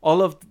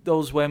all of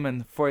those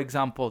women, for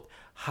example,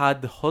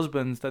 had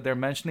husbands that they're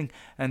mentioning,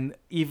 and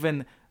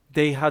even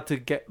they had to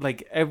get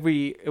like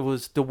it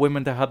was the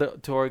women that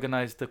had to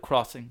organize the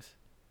crossings,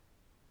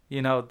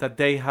 you know, that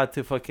they had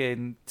to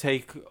fucking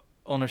take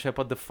ownership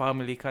of the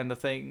family kind of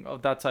thing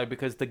of that side,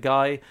 because the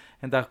guy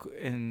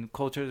in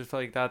cultures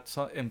like that,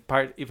 so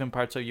even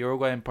parts of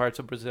Uruguay and parts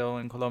of Brazil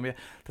and Colombia,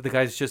 that the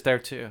guy's just there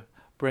to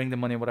bring the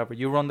money, whatever.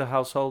 You run the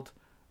household,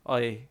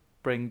 I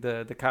bring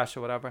the cash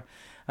or whatever.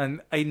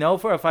 And I know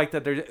for a fact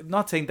that they're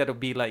not saying that it'll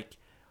be like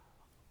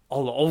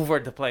all over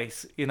the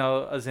place, you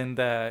know, as in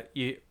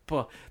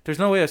but there's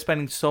no way of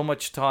spending so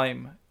much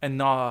time and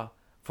not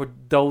for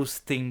those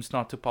themes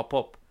not to pop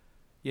up,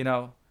 you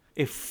know.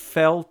 It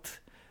felt,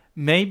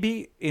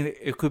 maybe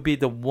it could be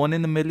the one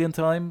in a million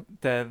time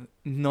that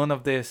none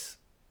of this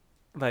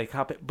like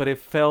happened, but it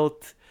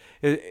felt,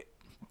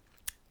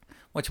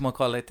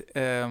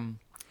 whatchamacallit,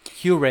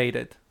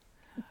 curated.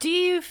 Do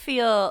you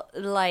feel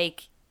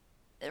like,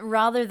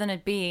 rather than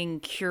it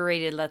being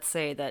curated, let's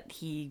say that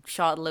he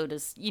shot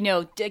Lotus, you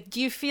know, do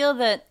you feel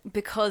that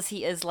because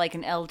he is like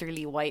an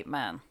elderly white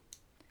man?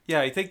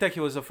 Yeah, I think that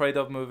he was afraid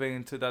of moving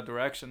into that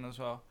direction as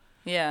well.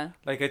 Yeah.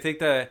 Like, I think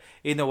that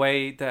in a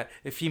way that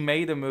if he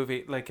made a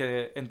movie, like,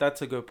 and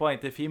that's a good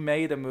point, if he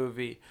made a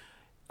movie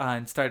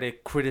and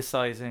started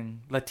criticizing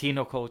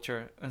Latino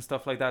culture and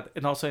stuff like that,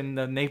 and also in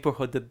the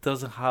neighborhood that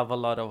doesn't have a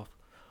lot of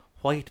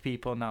white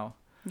people now.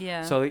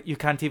 Yeah. So you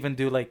can't even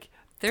do like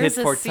there's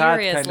tit a for tat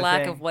serious kind of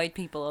lack thing. of white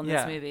people in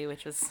this movie,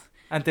 which was...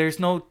 And there's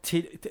no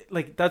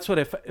like, that's what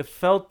it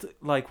felt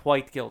like,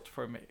 white guilt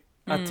for me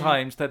at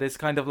times, that it's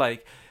kind of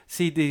like,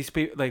 see these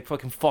people like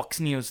fucking Fox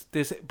News,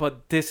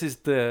 but this is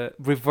the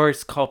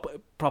reverse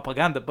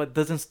propaganda, but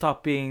doesn't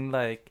stop being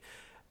like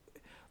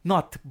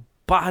not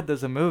bad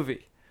as a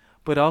movie,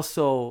 but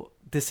also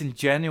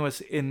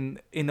disingenuous in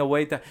a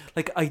way that,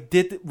 like, I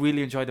did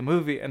really enjoy the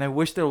movie, and I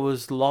wish there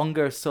was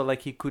longer so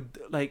like he could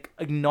like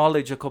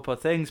acknowledge a couple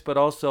of things, but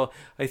also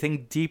I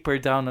think deeper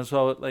down as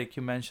well, like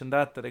you mentioned,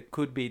 that it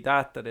could be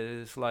that it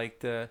is like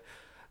the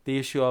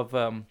issue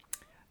of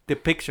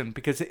depiction,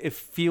 because it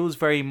feels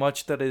very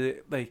much that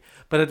it like,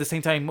 but at the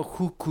same time,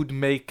 who could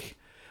make,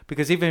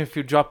 because even if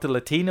you drop the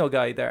Latino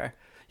guy there,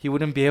 he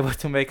wouldn't be able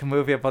to make a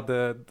movie about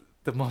the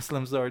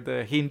Muslims or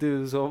the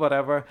Hindus or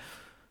whatever,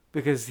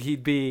 because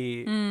he'd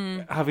be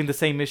having the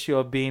same issue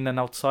of being an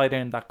outsider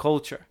in that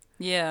culture.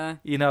 Yeah.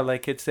 You know,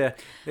 like it's a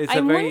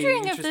I'm very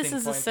wondering if interesting this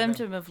is a point to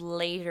symptom of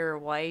later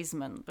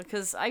Wiseman,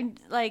 because I'm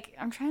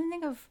trying to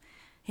think of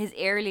his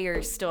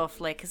earlier stuff,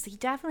 like, because he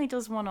definitely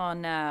does one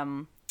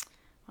on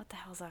what the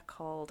hell's that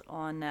called,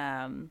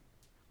 on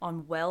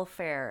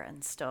welfare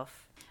and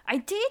stuff.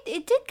 It did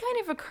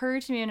kind of occur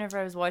to me whenever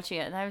I was watching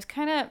it, and I was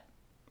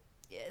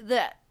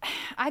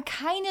I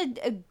kind of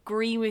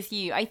agree with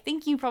you. I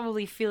think you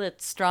probably feel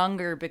it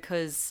stronger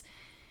because,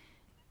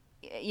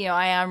 you know,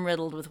 I am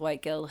riddled with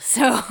white guilt,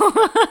 so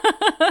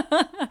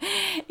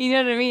you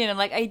know what I mean? And I'm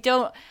like,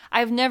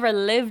 I've never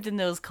lived in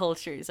those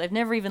cultures. I've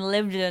never even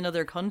lived in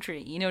another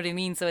country. You know what I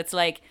mean? So it's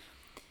like,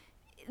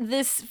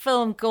 this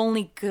film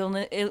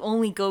it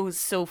only goes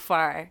so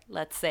far,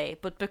 let's say,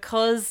 but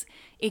because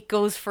it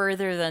goes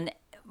further than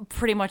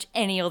pretty much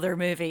any other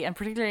movie, and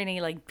particularly any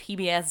like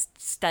PBS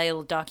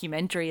style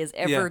documentary is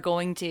ever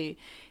going to,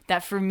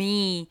 that for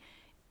me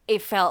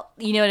it felt,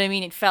 you know what I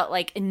mean, it felt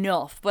like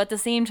enough. But at the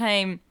same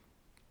time,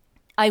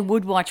 I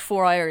would watch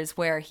 4 hours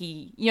where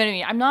he, you know what I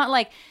mean, I'm not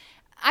like,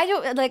 I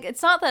don't like,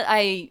 it's not that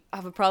I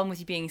have a problem with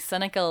you being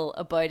cynical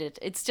about it,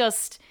 it's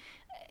just,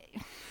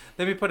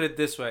 let me put it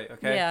this way,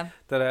 okay? Yeah.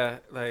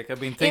 That like I've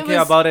been thinking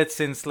about it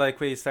since like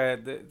we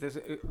started. This,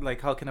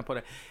 like, how can I put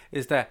it?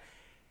 Is that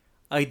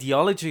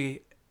ideologically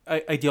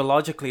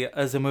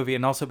as a movie,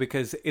 and also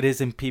because it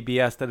is in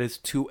PBS, that is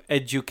to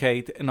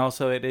educate, and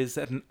also it is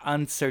an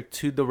answer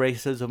to the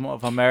racism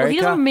of America. Well, he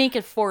doesn't make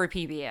it for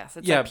PBS.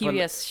 It's like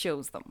PBS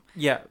shows them.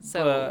 Yeah.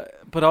 So,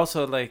 but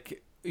also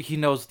like, he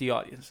knows the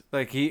audience.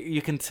 Like, you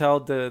can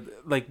tell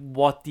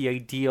what the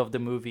idea of the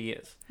movie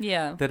is.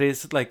 Yeah. That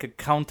is like a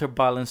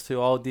counterbalance to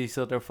all these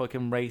other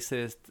fucking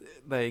racist,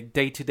 like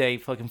day-to-day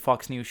fucking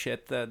Fox News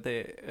shit that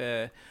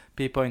the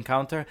people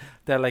encounter.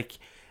 That like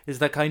is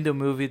the kind of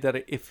movie that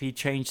if he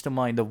changed the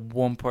mind of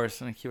one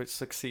person, he would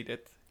succeeded.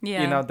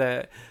 Yeah. You know,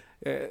 that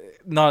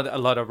not a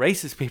lot of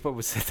racist people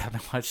would sit down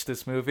and watch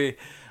this movie,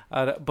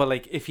 but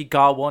like if he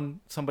got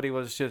one, somebody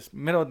was just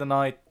middle of the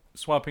night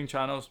swapping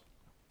channels,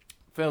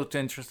 felt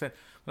interested,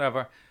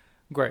 whatever,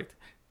 great.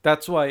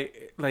 That's why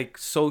like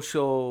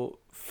social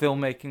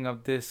filmmaking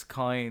of this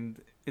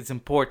kind is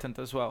important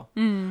as well.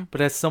 But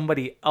as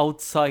somebody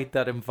outside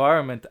that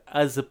environment,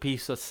 as a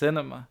piece of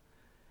cinema,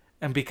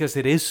 and because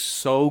it is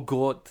so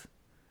good,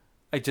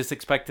 I just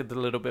expected a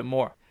little bit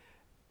more.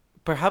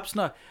 Perhaps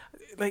not,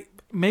 like,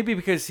 maybe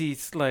because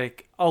he's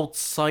like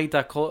outside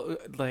that,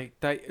 like,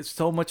 that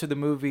so much of the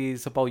movie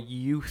is about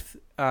youth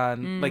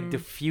and like the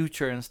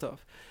future and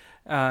stuff.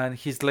 And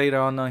he's later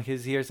on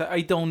his years.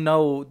 I don't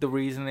know the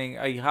reasoning.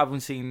 I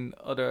haven't seen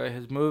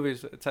his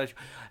movies, etc.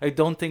 I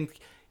don't think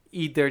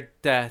either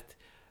that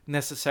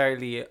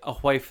necessarily a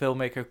white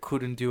filmmaker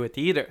couldn't do it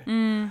either.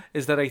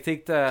 Is that I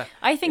think it's the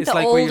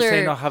like older, what you're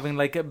saying, having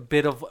like a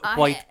bit of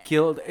white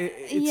guilt.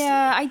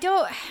 I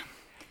don't.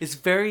 It's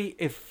very.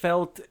 It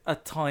felt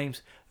at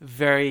times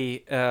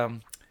very.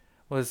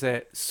 Was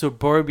a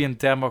suburban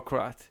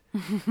Democrat.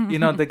 You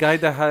know, the guy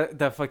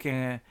that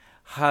fucking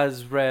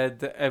has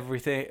read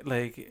everything.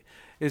 Like,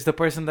 is the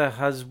person that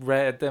has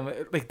read them.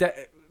 Like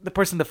that. the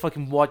person that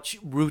fucking watched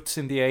Roots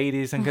in the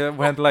 80s and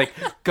went like,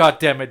 God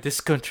damn it, this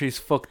country's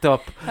fucked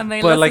up. And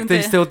they but like listen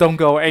they to- still don't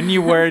go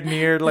anywhere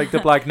near like the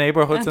black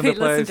neighborhoods And in they the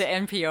place. listen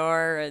to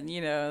NPR and, they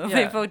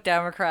Yeah. vote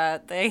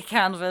Democrat, they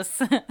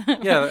canvass.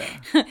 Yeah.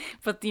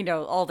 But,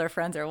 all their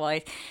friends are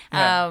white.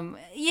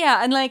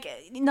 Yeah. And like,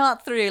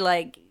 not through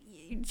like,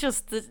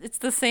 it's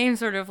the same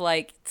sort of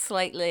like,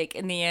 slight like,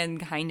 in the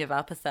end, kind of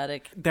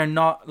apathetic. They're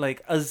not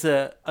like as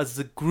a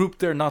group,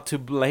 they're not to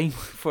blame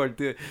for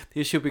the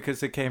issue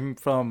because it came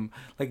from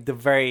like the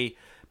very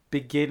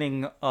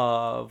beginning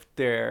of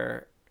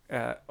their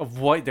of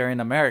why they're in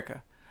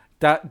America.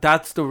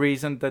 That's the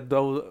reason that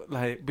those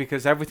like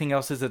because everything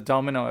else is a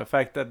domino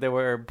effect that they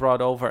were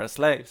brought over as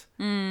slaves.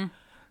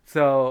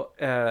 So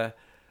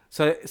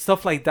so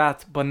stuff like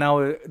that. But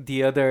now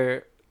the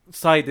other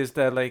side is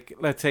that like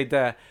let's say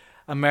that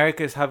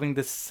America is having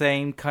the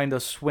same kind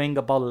of swing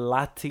about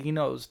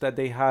Latinos that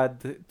they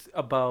had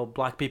about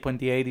black people in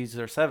the 80s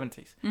or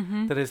 70s.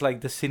 That is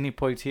like the Sidney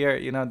Poitier,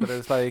 that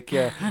is like,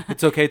 yeah,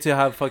 it's okay to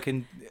have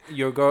fucking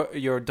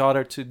your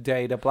daughter to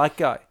date a black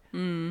guy.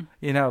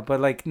 But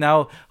like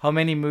now, how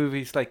many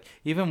movies, like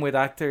even with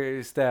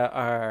actors that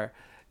are,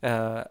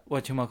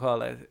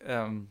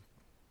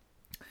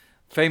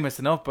 famous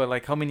enough, but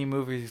like how many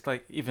movies,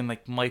 like even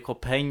like Michael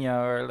Pena,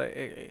 or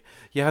like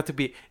you have to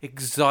be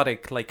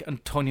exotic like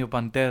Antonio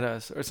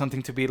Banderas or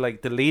something to be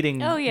like the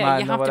leading Oh yeah,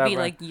 man you or have to whatever. be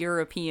like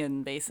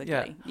European,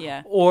 basically.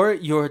 Yeah. Or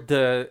you're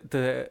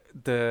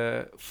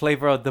the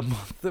flavor of the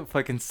month, the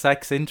fucking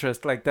sex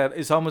interest, like that.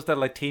 It's almost that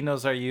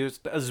Latinos are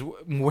used as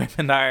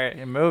women are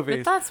in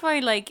movies. But that's why,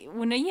 like,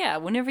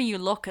 whenever you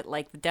look at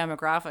like the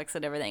demographics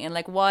and everything, and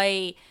like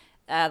why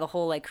the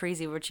whole like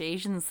Crazy Rich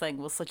Asians thing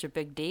was such a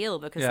big deal,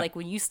 because like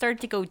when you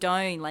start to go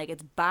down, like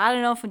it's bad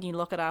enough when you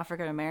look at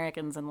African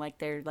Americans and like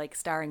they're like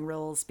starring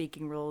roles,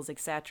 speaking roles,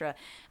 etc.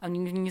 And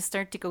when you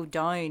start to go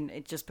down,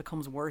 it just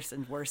becomes worse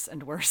and worse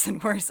and worse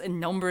and worse in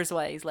numbers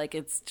wise. Like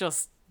it's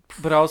just.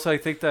 But also, I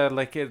think that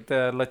like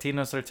the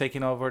Latinos are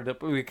taking over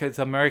because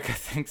America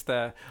thinks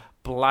that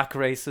black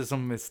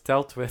racism is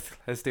dealt with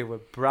as they were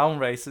brown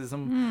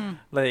racism.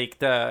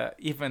 Like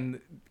even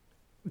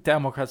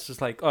Democrats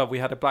just like, oh, we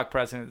had a black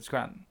president, it's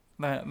grand.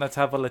 Let's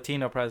have a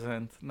Latino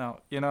president. No,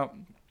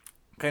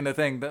 kind of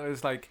thing. That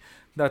is like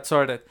that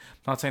sorted.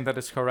 Not saying that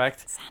it's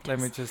correct. Sanders. Let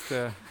me just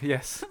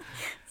yes.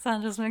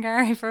 Sanders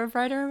McGarry for a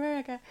brighter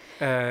America.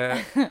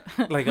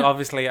 Like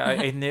obviously,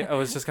 I knew I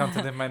was just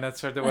counting in my notes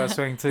for the West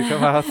Wing to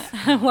come out.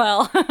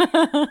 Well,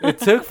 It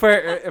took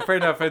fair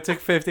enough. It took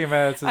 15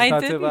 minutes. It's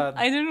not too bad.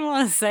 I didn't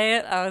want to say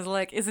it. I was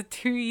like, is it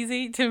too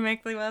easy to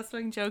make the West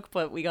Wing joke?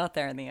 But we got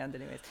there in the end,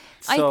 anyways.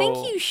 I think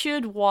So- you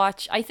should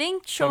watch. I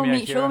think Show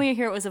Me a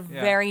Hero was a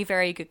very,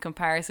 very good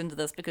comparison to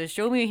this, because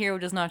Show Me a Hero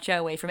does not shy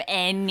away from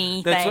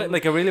anything. That's what,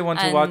 like I really want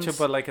to watch And- it,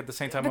 but like at the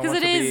same time, I because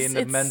want to it be is- in the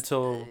it's-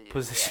 mental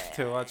position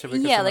to watch it.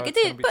 Because Yeah, I know like it it's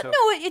gonna did, be but tough.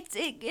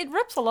 no, it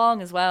rips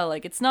along as well.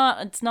 Like it's not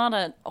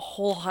a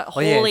whole Oh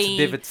yeah, wholly it's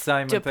David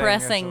Simon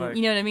depressing. thing. It's like,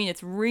 You know what I mean?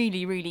 It's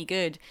really, really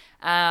good.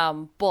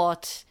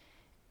 But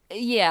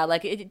yeah,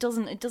 like it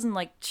doesn't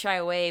like shy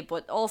away,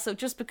 but also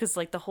just because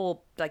like the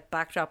whole like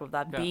backdrop of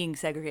that Yeah. being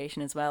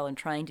segregation as well, and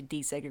trying to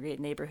desegregate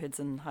neighborhoods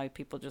and how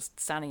people just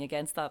standing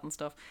against that and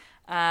stuff.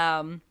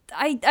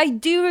 I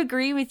do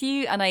agree with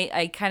you, and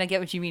I kind of get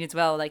what you mean as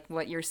well, like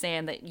what you're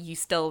saying, that you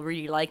still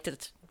really liked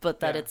it, but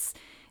that Yeah. it's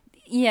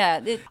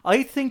yeah.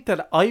 I think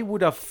that I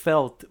would have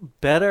felt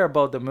better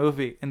about the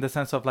movie in the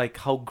sense of like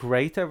how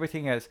great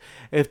everything is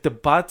if the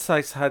bad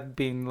sides had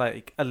been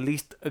like at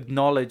least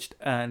acknowledged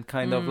and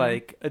kind of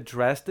like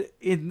addressed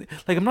in,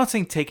 like I'm not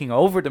saying taking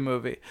over the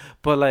movie,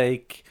 but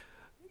like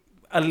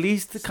at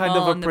least kind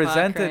Small of in the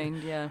represented,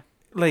 background, yeah.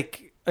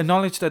 like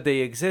acknowledge that they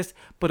exist,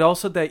 but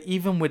also that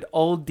even with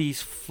all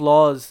these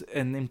flaws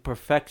and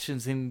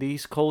imperfections in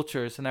these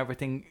cultures and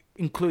everything,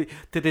 include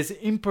that this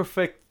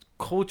imperfect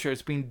culture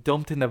is being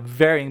dumped in a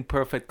very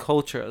imperfect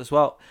culture as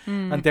well,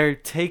 and they're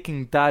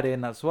taking that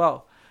in as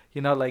well.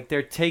 Like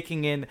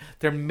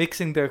they're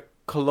mixing their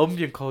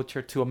Colombian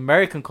culture to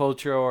American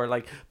culture, or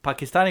like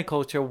Pakistani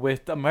culture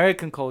with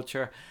American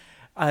culture,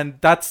 and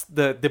that's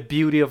the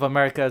beauty of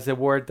America as a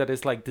word that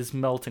is like this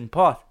melting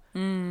pot.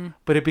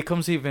 But it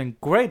becomes even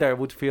greater, I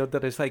would feel,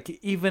 that it's like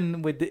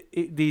even with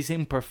these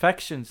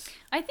imperfections,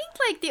 I think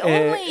like the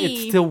only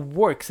it still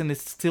works, and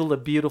it's still a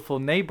beautiful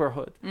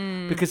neighborhood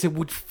because it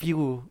would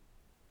feel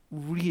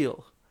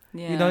real.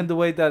 yeah. In the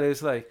way that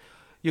is like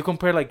you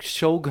compare like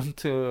Shogun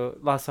to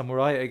Last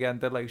Samurai again,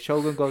 that like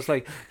Shogun goes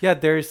like, yeah,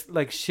 there's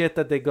like shit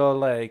that they go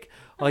like,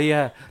 oh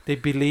yeah, they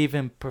believe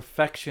in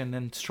perfection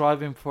and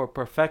striving for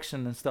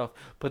perfection and stuff,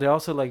 but they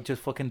also like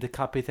just fucking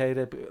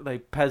decapitated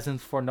like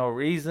peasants for no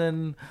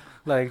reason,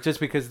 like just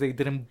because they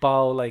didn't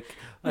bow like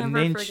an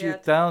Never inch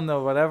forget. down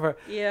or whatever.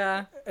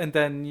 Yeah. And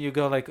then you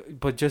go like,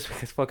 but just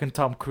because fucking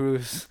Tom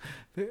Cruise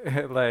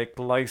like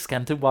likes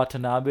Kenten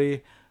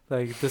Watanabe,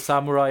 like the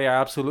samurai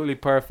are absolutely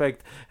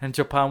perfect, and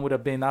Japan would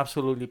have been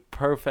absolutely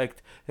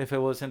perfect if it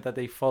wasn't that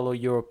they follow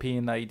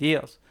European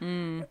ideals.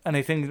 And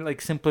I think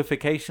like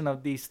simplification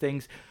of these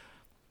things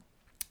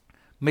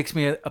makes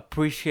me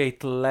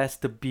appreciate less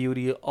the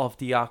beauty of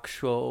the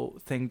actual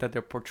thing that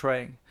they're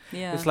portraying.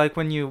 Yeah. It's like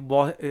when you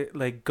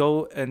like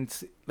go and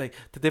like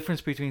the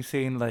difference between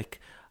seeing like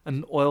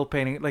an oil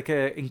painting, like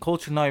in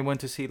Culture Now, I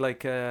went to see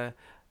like went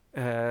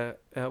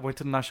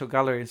to the National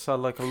Gallery and saw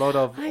like a lot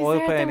of I was oil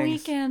there at the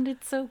paintings, weekend.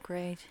 It's so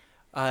great.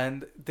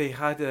 and they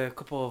had a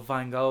couple of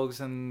Van Goghs,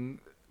 and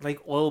like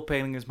oil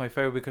painting is my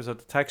favorite because of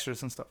the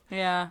textures and stuff.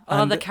 Yeah.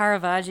 Oh, And- the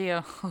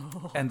Caravaggio.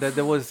 And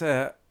there was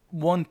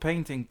one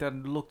painting that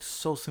looked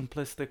so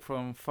simplistic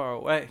from far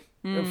away,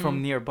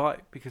 from nearby,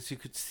 because you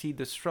could see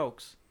the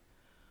strokes.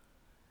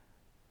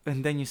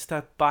 And then you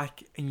stepped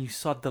back and you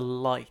saw the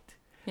light.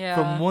 Yeah.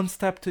 From one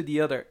step to the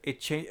other,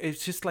 it changed.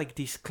 It's just like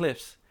these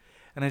cliffs.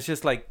 And it's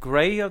just like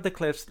gray of the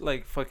cliffs,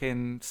 like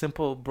fucking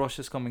simple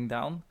brushes coming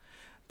down.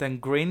 Then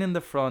green in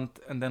the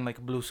front, and then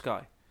like blue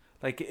sky.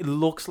 Like it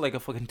looks like a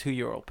fucking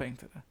 2-year-old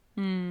painted it.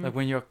 Like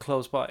when you're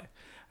close by.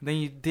 And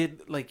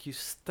then you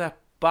step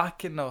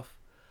back enough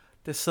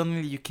that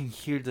suddenly you can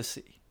hear the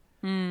sea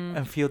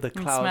and feel the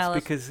smell clouds, it.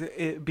 because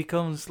it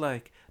becomes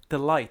like the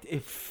light.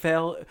 It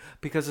felt,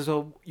 because as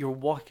though you're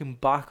walking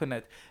back on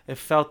it, it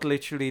felt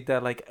literally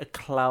that like a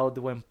cloud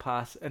went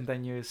past and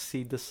then you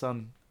see the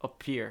sun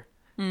appear,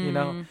 you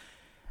know?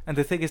 And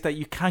the thing is that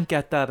you can't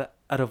get that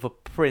out of a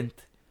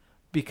print,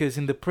 because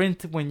in the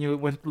print, when you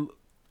went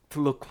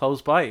to look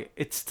close by,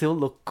 it still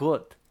looked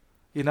good.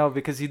 You know,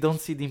 because you don't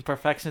see the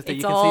imperfections that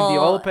you can see in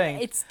the oil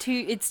paint. It's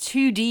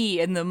 2D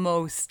in the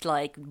most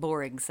like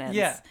boring sense.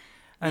 Yeah.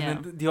 And Yeah.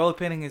 then the oil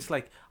painting is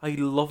like, I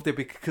loved it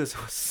because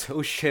it was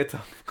so shit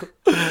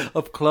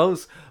up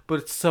close, but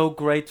it's so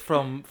great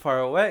from far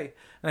away.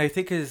 And I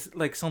think is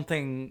like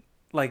something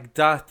like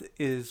that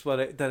is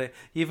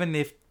even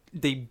if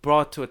they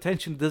brought to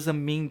attention,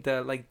 doesn't mean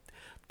that like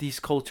these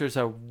cultures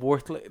are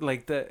worthless.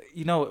 Like it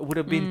would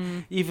have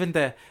been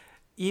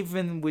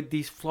even with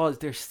these flaws,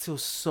 they're still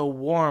so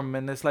warm,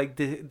 and it's like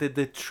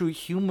the true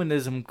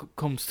humanism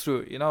comes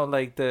through,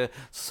 like the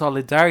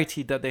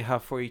solidarity that they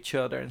have for each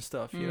other and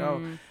stuff,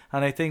 and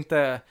I think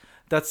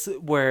that's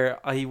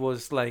where I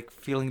was like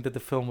feeling that the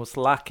film was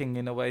lacking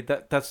in a way.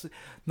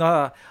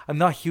 I'm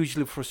not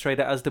hugely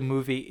frustrated as the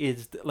movie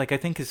is, like, I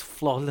think is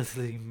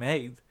flawlessly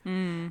made,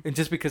 and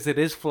just because it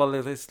is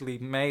flawlessly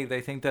made,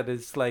 I think that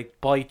it's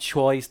like by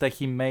choice that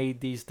he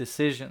made these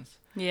decisions.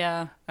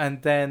 Yeah.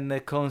 And then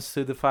it comes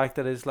to the fact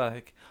that it's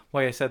like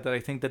why I said that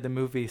I think that the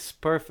movie is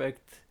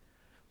perfect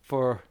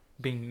for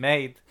being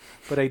made,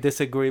 but I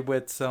disagree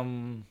with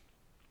some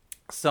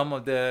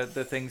of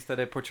the things that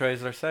it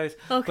portrays or says.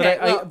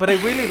 Okay, But I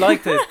really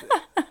liked it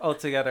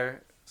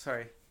altogether.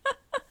 Sorry.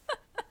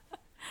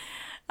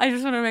 I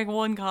just want to make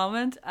one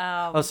comment.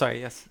 Sorry.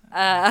 Yes.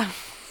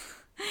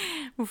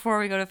 Before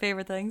we go to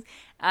favorite things,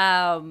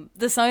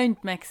 the sound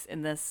mix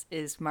in this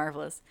is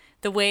marvelous.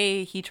 The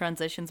way he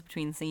transitions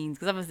between scenes,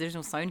 because obviously there's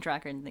no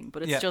soundtrack or anything,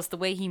 but it's just the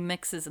way he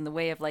mixes and the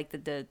way of like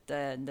the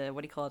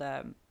what do you call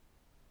it,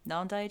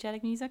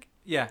 non-diegetic music.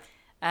 Yeah.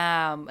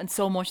 And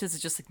so much of this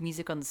is just like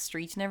music on the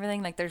street and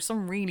everything. Like there's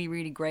some really,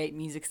 really great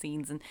music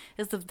scenes, and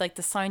it's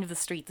the sound of the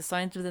street, the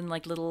sounds within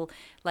like little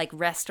like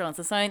restaurants,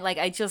 the sound like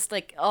I just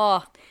like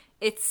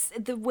it's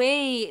the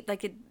way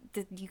like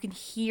that you can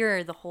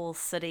hear the whole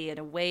city in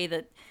a way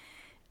that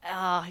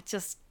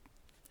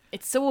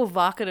it's so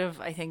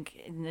evocative, I think,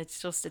 and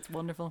it's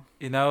wonderful.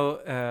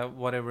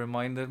 What it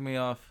reminded me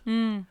of?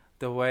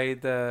 The way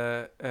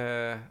the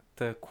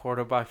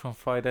quarterback from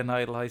Friday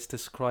Night Lights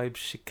describes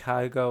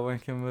Chicago when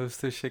he moves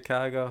to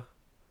Chicago.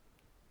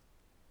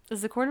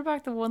 Is the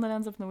quarterback the one that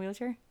ends up in the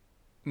wheelchair?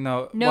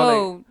 No.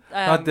 No.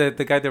 Not the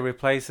guy that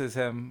replaces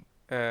him.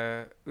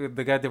 The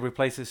guy that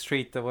replaces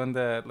Street, the one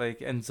that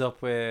like ends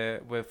up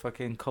with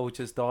fucking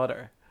Coach's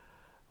daughter.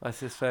 What's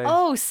his face?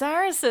 Oh,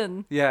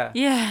 Saracen. Yeah.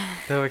 Yeah.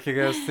 So he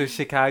goes to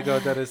Chicago,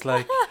 that is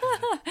like,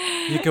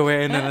 you go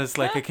in and it's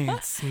like, I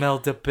can smell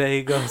the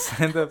bagels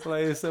in the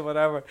place or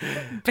whatever.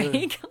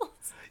 Bagels?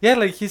 Yeah,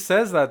 like he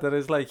says that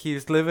it's like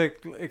he's living,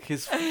 like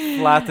his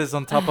flat is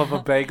on top of a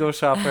bagel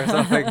shop or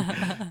something.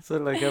 So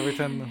like every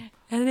time.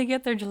 And they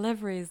get their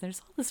deliveries.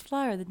 There's all this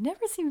flour that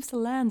never seems to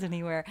land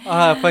anywhere.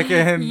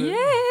 Fucking.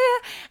 Yeah.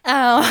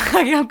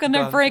 I'm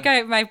gonna break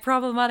out my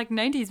problematic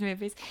 90s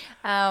movies.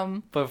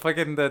 But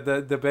fucking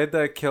the bit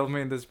that killed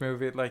me in this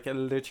movie, like I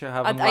literally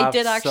haven't I laughed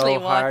did actually so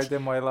hard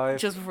in my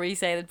life. Just before you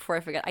say that, before I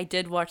forget, I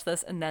did watch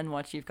this and then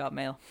watch You've Got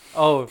Mail.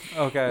 Oh,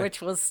 okay.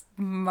 Which was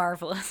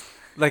marvelous.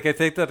 Like, I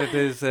think that it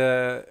is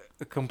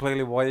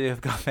completely why You've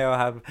Got Mail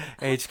have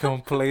aged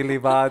completely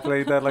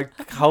badly. That,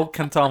 like, how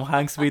can Tom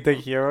Hanks be the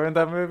hero in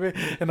that movie?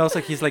 And also,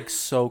 he's, like,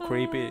 so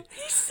creepy.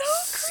 He's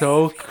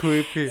so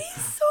creepy.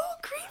 He's so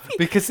creepy.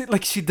 Because,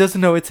 like, she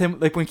doesn't know it's him.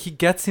 Like, when he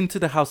gets into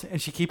the house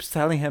and she keeps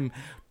telling him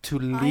to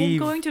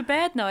leave. I'm going to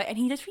bed now. And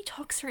he literally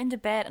tucks her into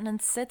bed and then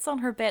sits on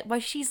her bed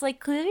while she's, like,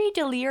 clearly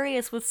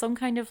delirious with some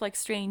kind of, like,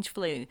 strange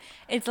flu.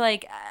 It's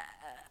like...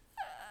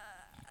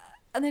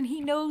 and then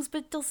he knows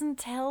but doesn't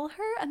tell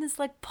her, and it's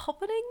like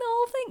puppeting the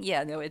whole thing.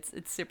 Yeah, no, it's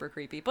super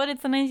creepy, but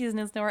it's the 90s and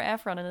it's Nora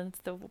Ephron and it's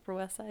the Upper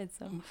West Side.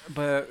 So,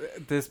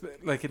 But this,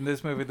 like in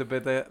this movie, the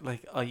bit that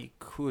like I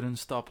couldn't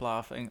stop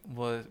laughing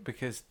was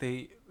because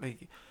they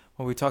like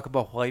when we talk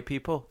about white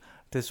people.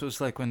 This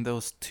was like when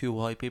those two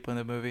white people in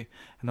the movie,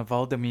 and of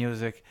all the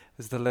music,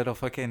 is the little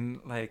fucking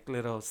like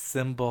little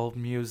cymbal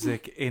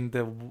music in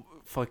the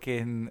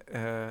fucking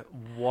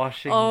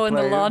washing. Oh, in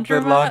the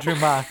laundromat. The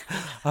laundromat.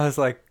 I was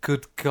like,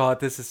 good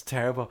God, this is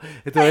terrible.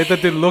 The way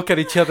that they look at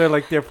each other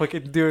like they're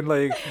fucking doing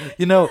like,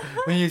 you know,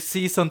 when you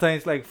see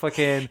sometimes like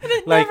fucking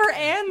it like never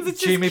ends. It's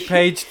Jimmy just...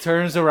 Page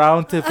turns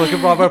around to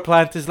fucking Robert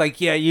Plant is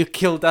like, yeah, you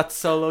killed that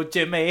solo,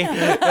 Jimmy.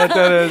 And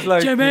then it's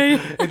like, Jimmy.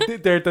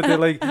 They're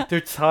like they're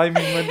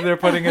timing when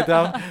they're putting it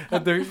down,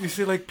 and you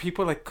see like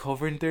people like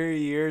covering their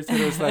ears,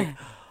 and it was like,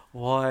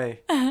 why?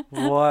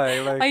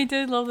 Like I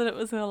did love that it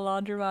was in a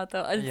laundromat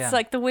though. And it's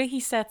like the way he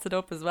sets it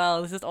up as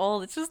well.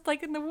 It's just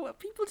like in the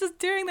people just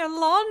doing their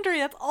laundry.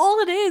 That's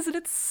all it is, and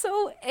it's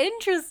so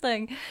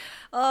interesting.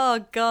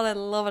 Oh God, I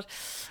love it.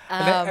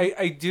 And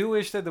I do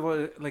wish that there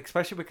was like,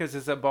 especially because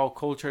it's about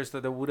cultures,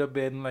 that there would have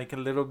been like a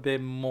little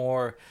bit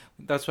more.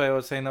 That's why I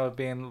was saying that would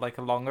being like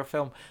a longer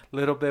film, a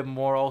little bit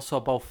more also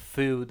about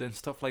food and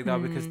stuff like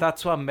that, because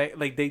that's what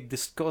like they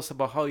discuss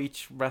about how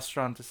each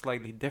restaurant is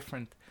slightly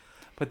different.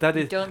 But that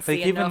is don't like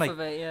see even enough like of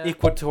it, yeah.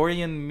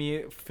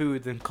 Ecuadorian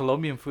food and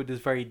Colombian food is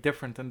very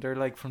different, and they're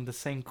like from the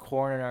same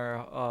corner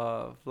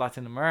of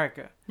Latin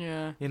America.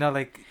 Yeah. You know,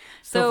 like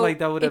stuff like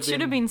that would have been. It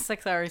should have been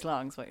 6 hours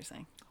long, is what you're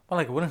saying. Well,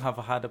 like I wouldn't have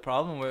had a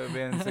problem with it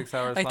being 6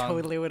 hours long. I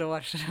totally would have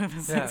watched it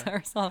with 6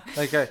 hours long.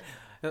 Like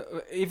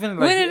even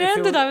like when it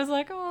ended, I was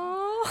like,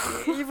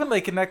 oh. Even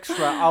like an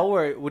extra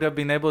hour would have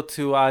been able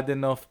to add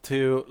enough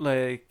to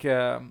like.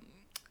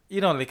 You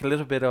know, like a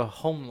little bit of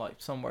home life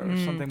somewhere or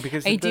something.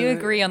 Because I do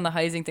agree on the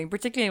housing thing,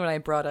 particularly when I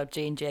brought up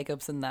Jane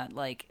Jacobs and that,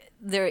 like,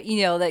 there,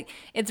 you know, like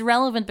it's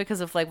relevant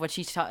because of like what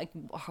she's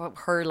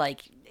her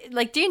like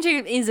Jane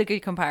Jacobs is a good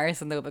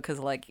comparison though, because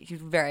like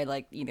she's very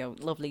like, you know,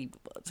 lovely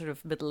sort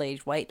of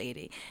middle-aged white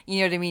lady. You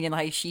know what I mean? And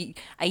how she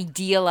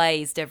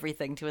idealized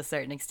everything to a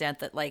certain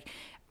extent that like.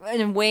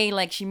 In a way,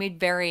 like she made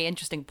very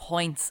interesting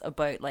points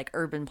about like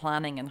urban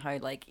planning and how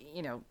like,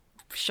 you know,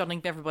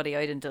 shunning everybody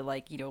out into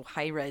like, you know,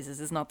 high rises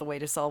is not the way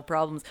to solve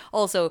problems.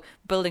 Also,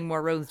 building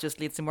more roads just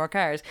leads to more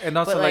cars. And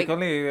also, like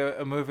only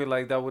a movie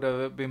like that would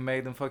have been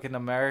made in fucking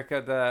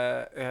America.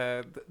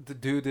 The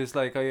dude is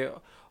like, I'm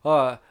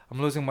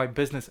losing my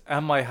business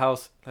and my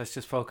house. Let's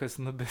just focus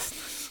on the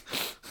business.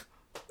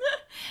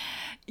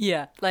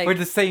 Yeah, like for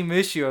the same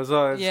issue as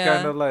well. It's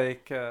kind of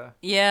like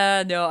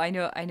yeah, no, I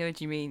know what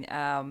you mean.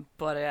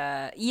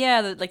 But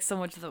yeah, like so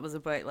much of it was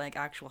about like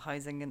actual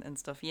housing and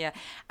stuff. Yeah.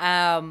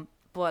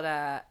 But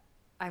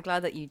I'm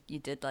glad that you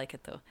did like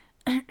it though,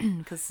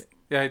 because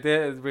yeah, I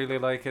did really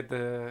like it.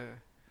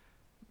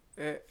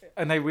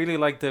 And I really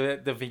like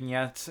the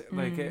vignettes,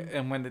 like,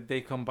 and when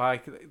they come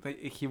back, like,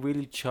 he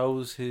really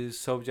chose his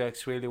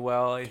subjects really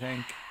well. I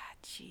think.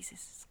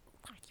 Jesus,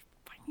 you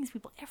find these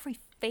people. Every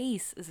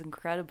face is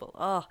incredible.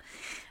 Oh,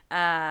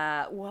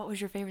 what was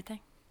your favorite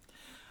thing?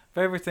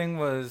 Favorite thing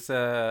was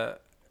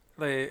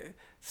like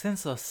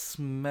sense of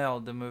smell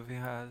the movie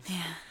has.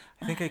 Yeah.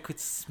 I think I could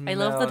smell. I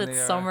love that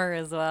it's summer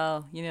as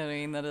well. You know what I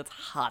mean? That it's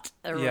hot.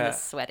 Everyone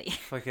is sweaty.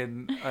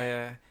 Fucking,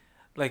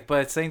 like,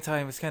 but at the same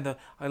time, it's kind of.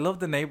 I love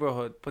the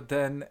neighborhood, but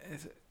then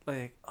it's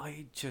like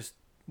I just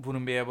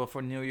wouldn't be able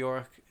for New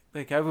York.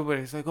 Like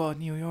everybody's like, "Oh,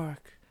 New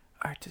York,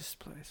 artist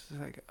place." It's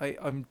like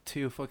I'm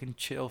too fucking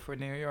chill for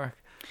New York.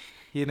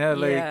 You know,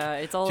 like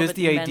it's all just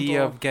the idea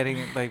mental. of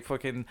getting like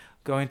fucking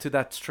going to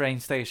that train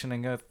station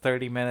and go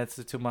 30 minutes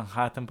to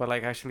Manhattan, but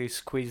like actually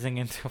squeezing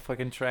into a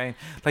fucking train.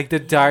 Like the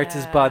dart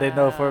is bad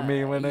enough for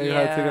me when I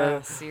had to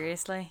go.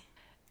 Seriously,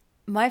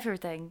 my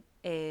favorite thing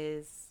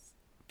is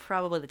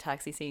probably the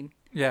taxi scene.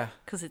 Yeah,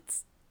 because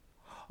it's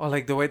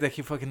like the way that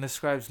he fucking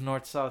describes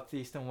north, south,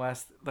 east, and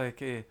west.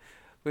 Like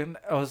when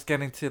I was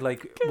getting to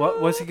like,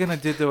 what's he gonna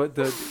do?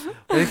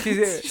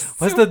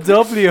 What's the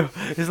W?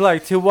 It's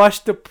like to wash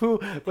the poo.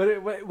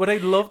 But what I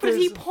love is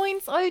he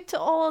points out to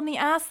all and he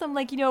asks them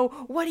like, you know,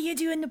 what do you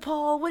do in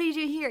Nepal? What do you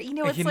do here? You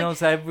know, it's he like,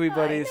 knows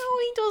everybody's. I know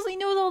he does. He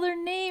knows all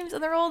their names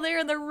and they're all there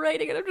and they're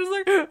writing and I'm just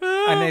like.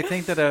 And I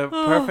think that a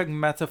perfect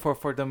metaphor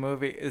for the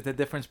movie is the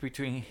difference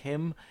between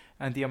him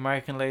and the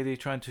American lady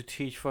trying to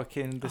teach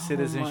fucking the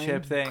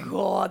citizenship thing.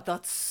 God,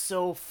 that's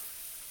so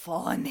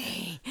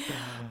funny.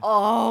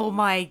 Oh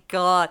my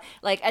God.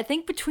 Like, I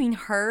think between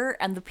her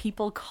and the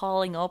people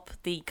calling up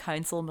the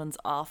councilman's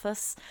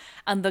office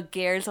and the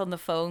girls on the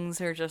phones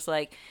who are just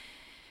like,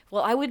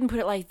 well, I wouldn't put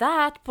it like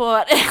that,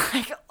 but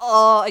like,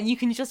 oh, and you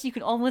can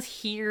almost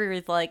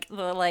hear like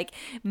the like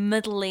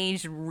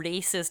middle-aged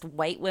racist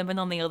white women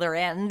on the other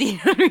end. You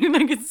know what I mean?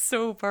 Like, it's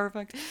so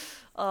perfect.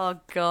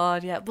 Oh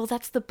God, yeah. Well,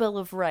 that's the Bill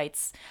of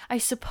Rights. I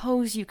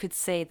suppose you could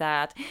say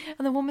that.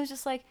 And the woman's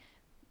just like,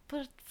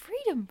 but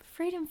freedom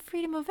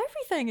of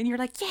everything. And you're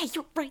like, yeah,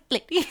 you're right,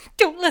 lady.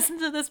 Don't listen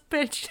to this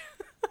bitch.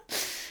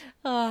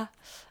 What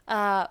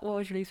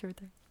was your least favorite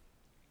thing?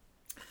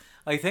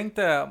 I think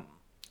that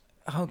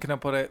how can I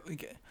put it?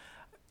 Like,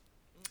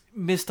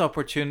 missed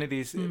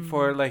opportunities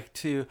for like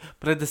to,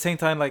 but at the same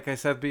time, like I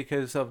said,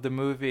 because of the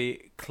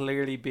movie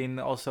clearly being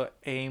also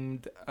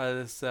aimed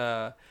as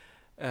an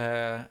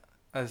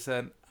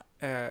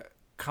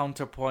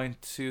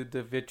counterpoint to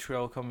the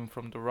vitriol coming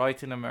from the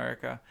right in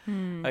America.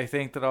 I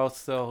think that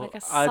also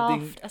Like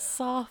adding, a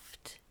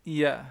soft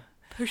yeah,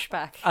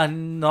 pushback.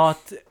 and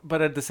not,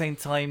 but at the same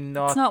time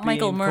not, It's not being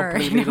Michael Moore,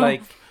 completely you know?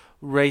 like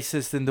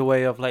racist in the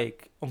way of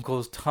like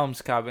Uncle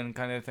Tom's Cabin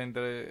kind of thing,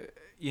 that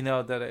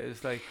that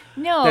it's like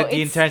No, that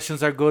the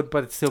intentions are good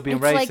but it's still being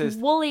it's racist.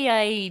 like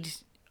woolly-eyed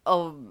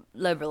of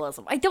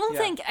liberalism. I don't Yeah.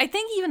 think. I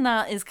think even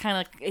that is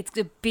kind of it's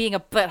being a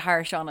bit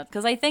harsh on it,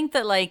 because I think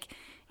that like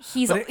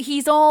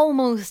he's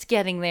almost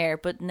getting there,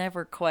 but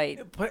never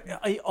quite. But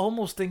I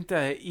almost think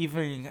that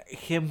even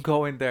him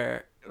going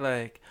there,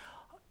 like,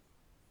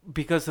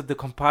 because of the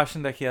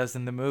compassion that he has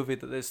in the movie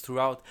that is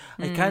throughout,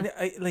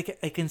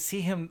 I can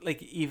see him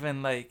like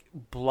even like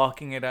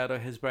blocking it out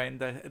of his brain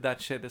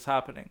that shit is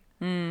happening.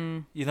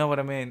 You know what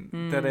I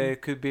mean? That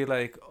it could be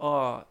like,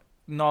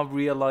 not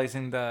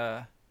realizing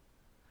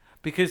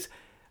because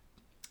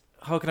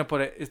how can I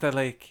put it? Is that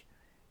like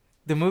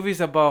the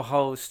movie's about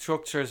how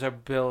structures are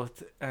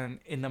built, and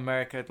in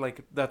America,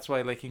 like that's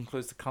why like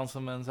includes the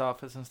councilman's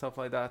office and stuff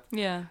like that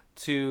Yeah.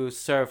 to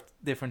serve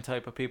different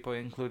type of people,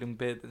 including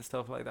bid and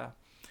stuff like that.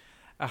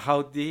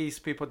 How these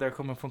people that are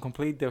coming from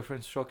complete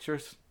different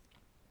structures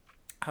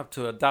have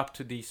to adapt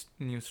to these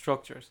new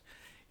structures,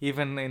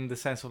 even in the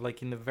sense of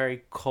like in a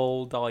very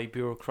cold eye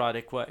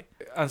bureaucratic way,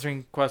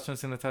 answering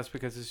questions in the test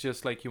because it's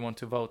just like you want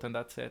to vote and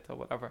that's it or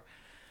whatever.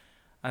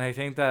 And I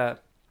think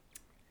that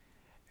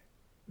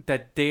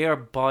they are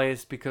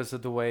biased because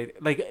of the way,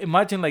 like,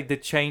 imagine like the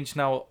change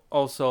now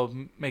also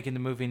making the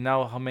movie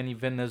now, how many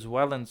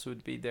Venezuelans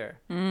would be there,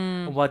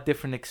 what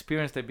different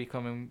experience they'd be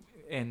coming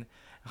in,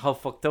 how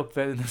fucked up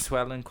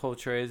Venezuelan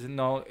culture is.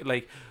 No,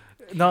 like,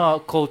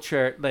 not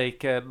culture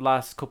like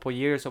last couple of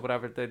years or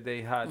whatever that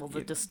they had. Well,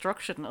 the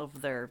destruction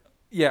of their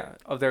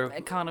of their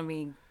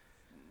economy,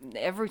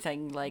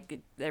 everything,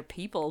 like their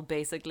people,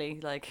 basically,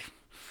 like.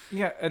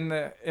 Yeah,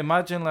 and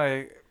imagine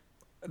like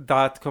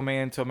that coming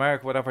into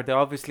America, whatever.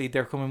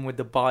 They're coming with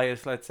the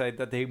bias, let's say,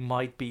 that they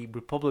might be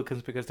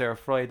Republicans because they're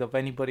afraid of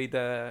anybody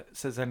that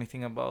says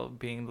anything about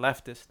being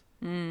leftist.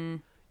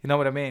 You know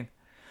what I mean?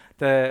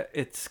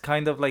 It's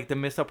kind of like the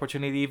missed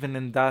opportunity, even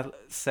in that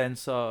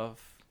sense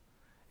of,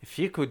 if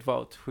you could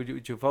vote, who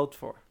would you vote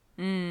for?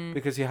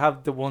 Because you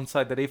have the one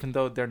side that even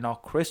though they're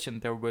not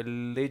Christian, they're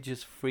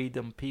religious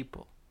freedom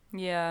people.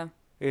 Yeah.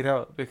 You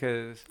know,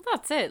 because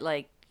That's it,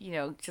 like, you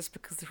know, just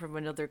because they're from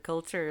another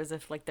culture, as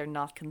if like they're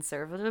not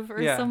conservative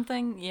or Yeah.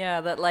 something.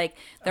 Yeah, that like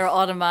they're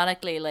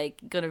automatically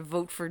like gonna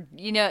vote for,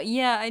 you know.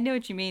 Yeah, I know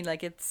what you mean.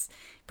 Like, it's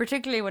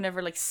particularly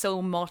whenever like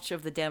so much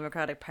of the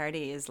Democratic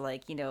Party is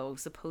like, you know,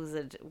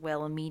 supposed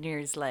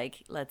well-meaners,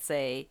 like, let's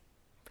say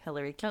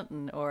Hillary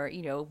Clinton or,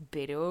 you know,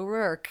 Beto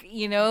O'Rourke,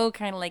 you know,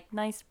 kind of like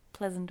nice,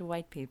 pleasant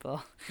white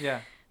people.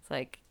 yeah. It's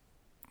like,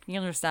 you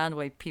understand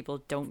why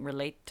people don't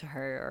relate to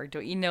her, or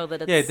don't you know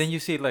that it's... Yeah, then you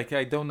see, like,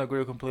 I don't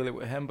agree completely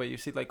with him, but you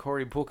see, like,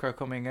 Cory Booker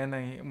coming in,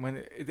 and when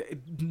it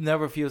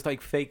never feels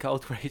like fake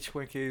outrage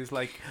when he's,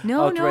 like,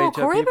 No, outrage at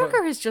Cory people.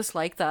 Booker is just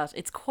like that.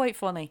 It's quite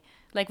funny.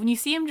 Like, when you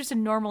see him just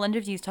in normal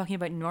interviews talking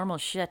about normal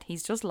shit,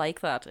 he's just like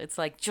that. It's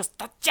like, just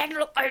that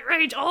general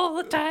outrage all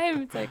the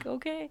time. It's like,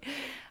 okay.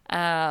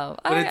 But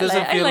it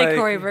doesn't I feel like like...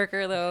 Cory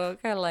Booker, though.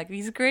 Kind of like,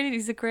 he's a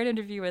great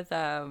interview with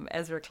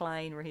Ezra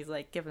Klein, where he's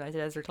like giving out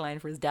to Ezra Klein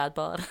for his dad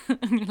bod.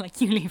 And you're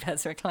like, you leave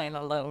Ezra Klein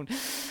alone.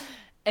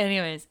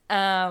 Anyways,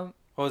 What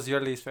was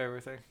your least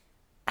favorite thing?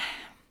 I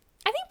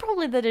think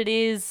probably that it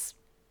is...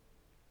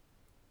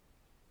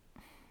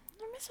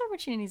 Missed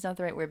opportunity is not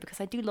the right word,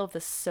 because I do love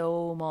this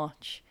so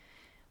much.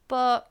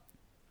 But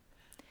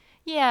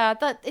yeah,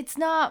 that it's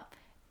not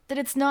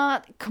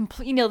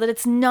complete, you know, that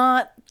it's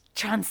not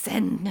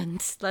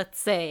transcendent, let's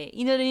say,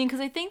 you know what I mean?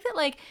 Because I think that,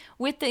 like,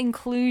 with the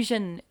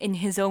inclusion in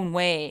his own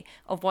way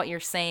of what you're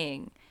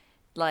saying,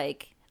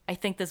 like, I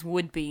think this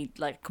would be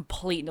like a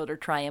complete another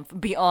triumph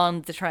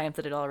beyond the triumph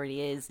that it already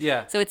is.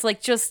 Yeah. So it's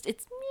like, just,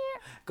 it's...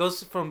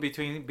 Goes from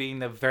between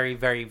being a very,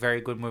 very,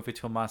 very good movie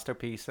to a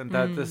masterpiece, and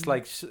that is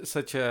like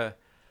such a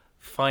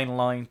fine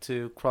line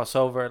to cross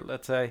over,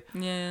 let's say.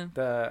 Yeah.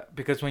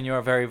 Because when you're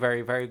a very,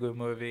 very, very good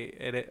movie,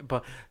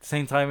 but at the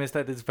same time is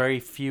that it's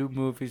very few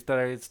movies that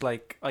are, it's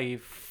like, I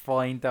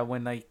find that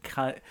when I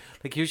can't,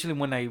 like, usually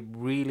when I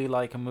really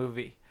like a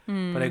movie,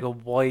 but I go,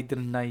 why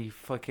didn't I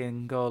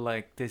fucking go,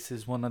 like, this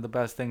is one of the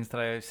best things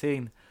that I've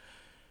seen?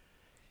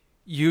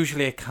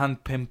 Usually I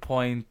can't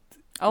pinpoint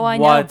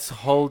what's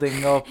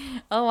holding up.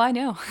 Oh, I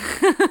know.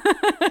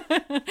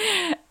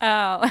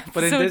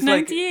 But in episode this,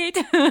 like, 98.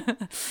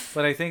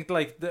 but I think,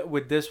 like,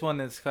 with this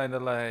one, it's kind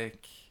of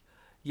like,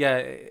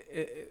 yeah,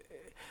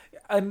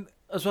 and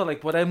as well,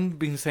 like, what I've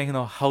been saying, you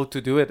know, how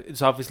to do it,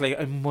 it's obviously,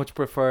 I much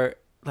prefer,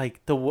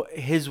 like,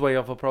 his way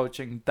of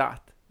approaching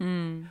that.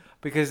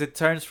 because it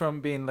turns from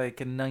being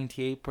like a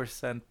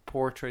 98%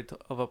 portrait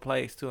of a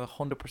place to a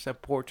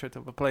 100% portrait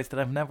of a place that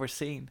I've never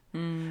seen,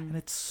 and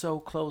it's so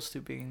close to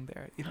being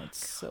there. You know,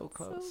 it's so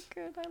close. So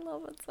good. I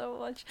love it so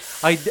much.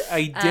 I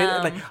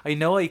did like, I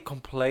know I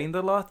complained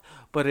a lot,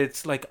 but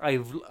it's like I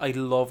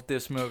love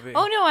this movie.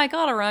 Oh no, I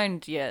got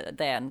around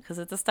then, because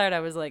at the start I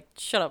was like,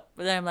 shut up,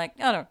 but then I'm like,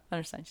 oh no, I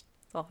understand,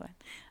 it's all fine.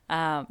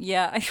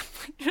 Yeah, I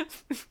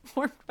just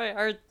worked my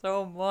heart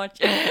so much.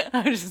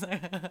 I was just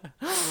like,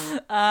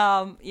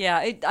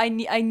 yeah,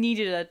 I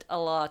needed it a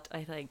lot,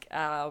 I think,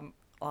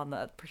 on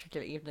that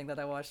particular evening that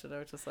I watched it. I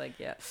was just like,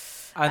 yeah.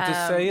 And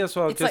to say as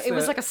well, it's just like, it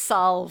was like a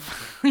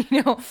salve,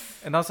 you know.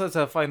 and also as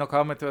a final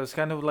comment, it was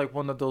kind of like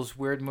one of those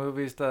weird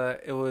movies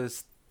that it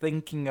was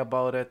thinking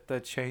about it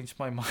that changed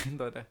my mind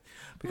on it,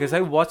 because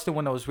I watched it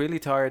when I was really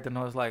tired and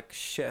I was like,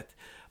 shit.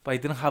 But I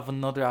didn't have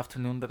another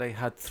afternoon that I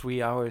had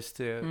 3 hours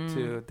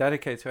to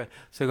dedicate to it.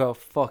 So I go,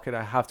 fuck it,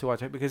 I have to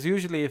watch it. Because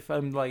usually if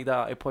I'm like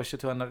that, I push it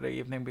to another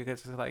evening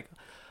because it's like,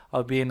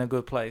 I'll be in a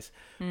good place.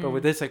 But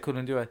with this, I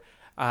couldn't do it.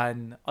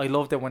 And I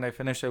loved it when I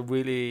finished. It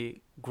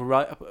really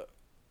grabbed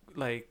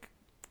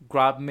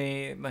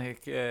me,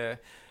 like,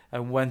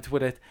 and went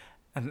with it.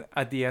 And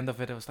at the end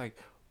of it, I was like,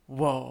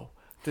 whoa.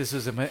 This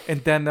was amazing.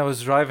 And then I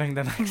was driving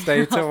the next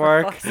day to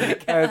work,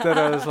 and then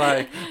I was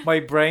like, my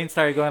brain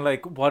started going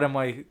like, what am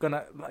I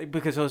gonna, like,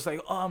 because I was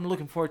like, oh, I'm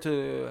looking forward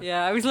to.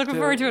 Yeah, I was looking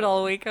forward to it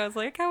all week. I was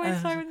like, can't wait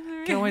to talk about the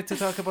movie. Can't wait to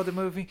talk about the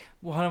movie.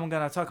 What am I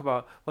gonna talk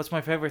about? What's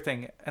my favorite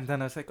thing? And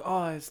then I was like,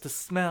 oh, it's the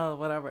smell,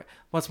 whatever.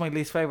 What's my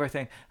least favorite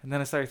thing? And then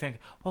I started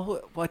thinking,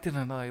 well, what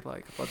didn't I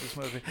like about this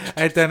movie?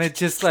 And then it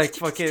just like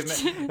fucking,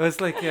 it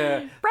was like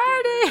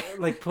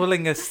like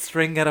pulling a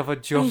string out of a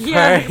jumper.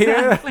 Yeah,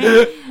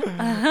 exactly.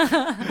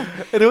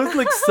 And it was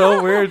like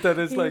so weird that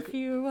it's like, if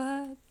you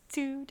want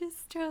to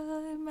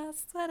destroy my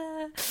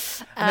sweater.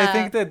 and I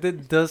think that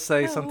it does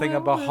say something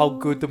about how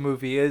good the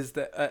movie is,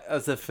 that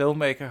as a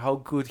filmmaker, how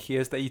good he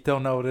is, that you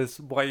don't notice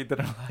why you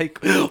didn't like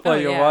while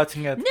you're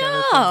watching it.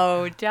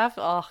 No,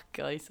 definitely. Oh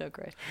god, he's so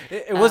great.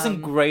 It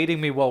wasn't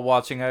grading me while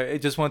watching. I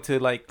just want to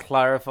like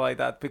clarify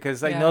that,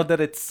 because I know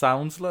that it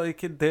sounds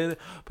like it did,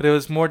 but it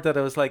was more that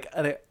I was like,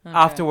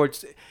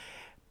 afterwards.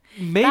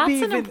 Maybe that's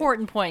even, an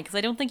important point, because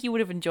I don't think you would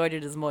have enjoyed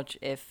it as much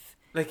if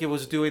like it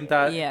was doing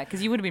that. Yeah,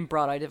 because you would have been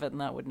brought out of it and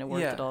that wouldn't have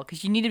worked at all,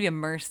 because you need to be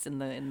immersed in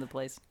the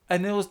place.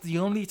 And it was the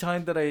only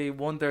time that I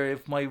wonder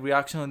if my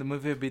reaction on the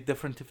movie would be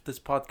different if this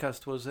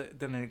podcast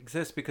didn't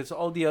exist, because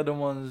all the other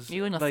ones,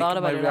 you wouldn't have like, thought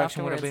about my it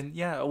reaction afterwards. would have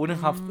been, I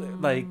wouldn't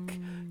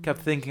have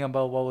kept thinking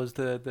about what was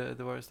the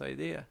worst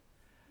idea.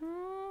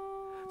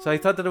 So I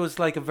thought that it was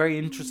like a very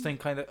interesting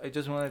kind of. I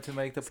just wanted to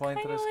make the point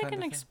that it's like kind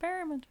an of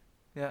experiment.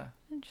 Yeah.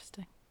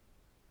 Interesting.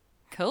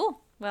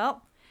 Cool.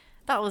 Well,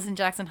 that was In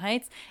Jackson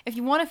Heights. If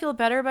you want to feel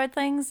better about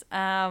things,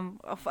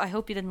 I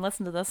hope you didn't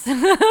listen to this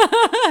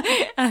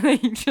and then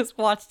you just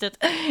watched it,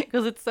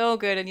 because it's so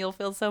good and you'll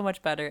feel so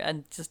much better,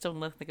 and just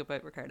don't think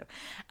about Ricardo.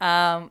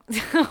 I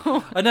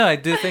know, I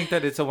do think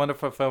that it's a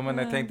wonderful film,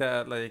 and I think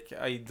that like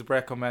I'd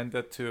recommend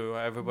it to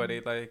everybody.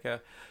 Like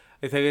I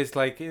think it's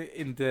like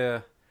in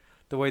the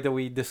way that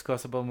we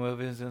discuss about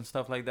movies and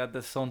stuff like that,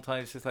 that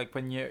sometimes it's like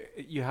when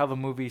you have a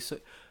movie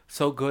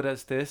so good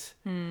as this,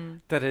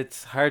 that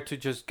it's hard to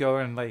just go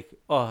and like,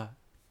 oh,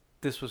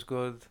 this was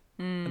good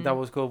and that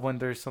was good, when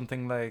there's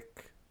something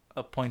like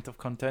a point of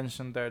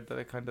contention there that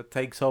it kind of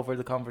takes over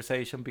the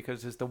conversation,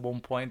 because it's the one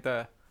point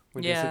that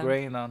we're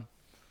disagreeing on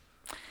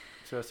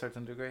to a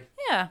certain degree.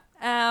 So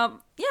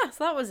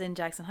that was In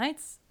Jackson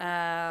Heights.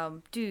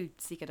 Do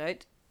seek it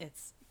out.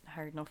 It's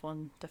hard enough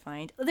one to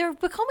find. They're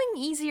becoming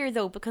easier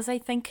though, because I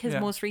think his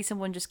most recent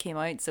one just came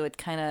out, so it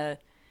kind of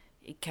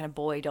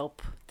buoyed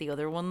up the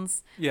other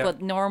ones. Yeah.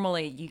 But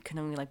normally you can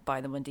only like buy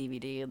them on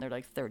DVD and they're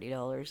like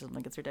 $30 and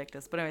like it's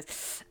ridiculous. But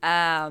anyways,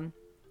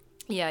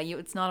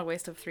 it's not a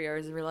waste of 3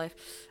 hours of your life.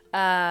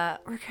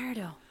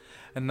 Ricardo.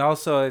 And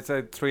also it's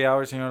like 3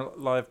 hours in your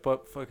life,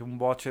 but fucking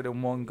watch it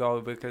in one go,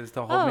 because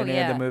the whole meaning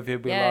of the movie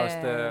will be lost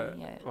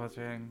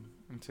watching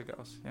in 2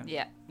 goes.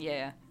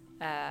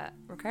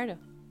 Ricardo,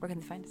 where can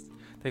they find us?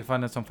 They can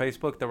find us on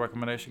Facebook, The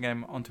Recommendation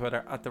Game, on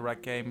Twitter at The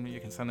Rec Game. You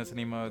can send us an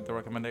email at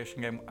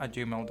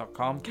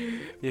therecommendationgame@gmail.com.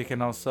 You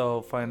can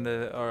also find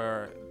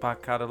our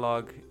back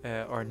catalogue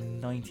or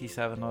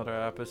 97 other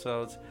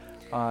episodes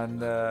on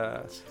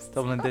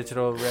Dublin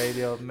Digital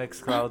Radio,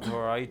 Mixcloud,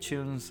 or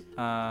iTunes,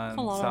 and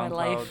a lot SoundCloud of my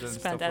life and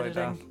spent stuff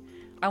editing. like that.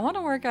 I want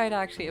to work out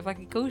actually if I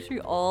could go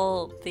through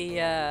all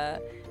the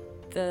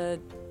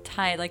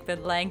time, like the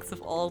lengths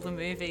of all the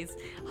movies,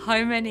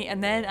 how many,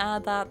 and then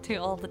add that to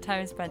all the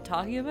time spent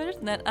talking about it,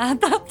 and then add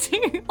that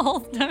to all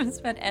the time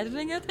spent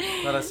editing it.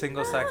 Not a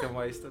single second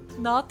wasted.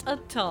 Not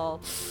at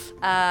all.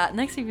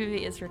 Next week's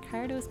movie is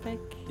Ricardo's pick.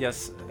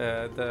 Yes,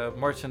 the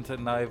Merchant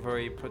and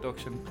Ivory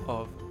production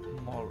of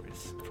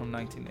Morris from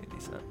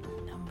 1987.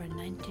 Number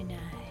 99.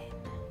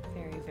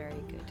 Very,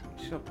 very good.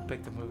 You should have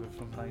picked a movie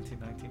from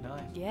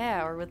 1999.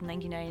 Yeah, or with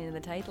 99 in the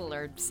title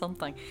or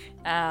something.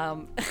 I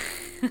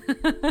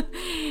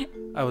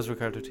was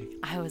Ricardo T.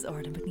 I was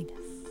Orla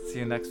McNeedus. See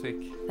you next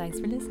week. Thanks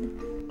for listening.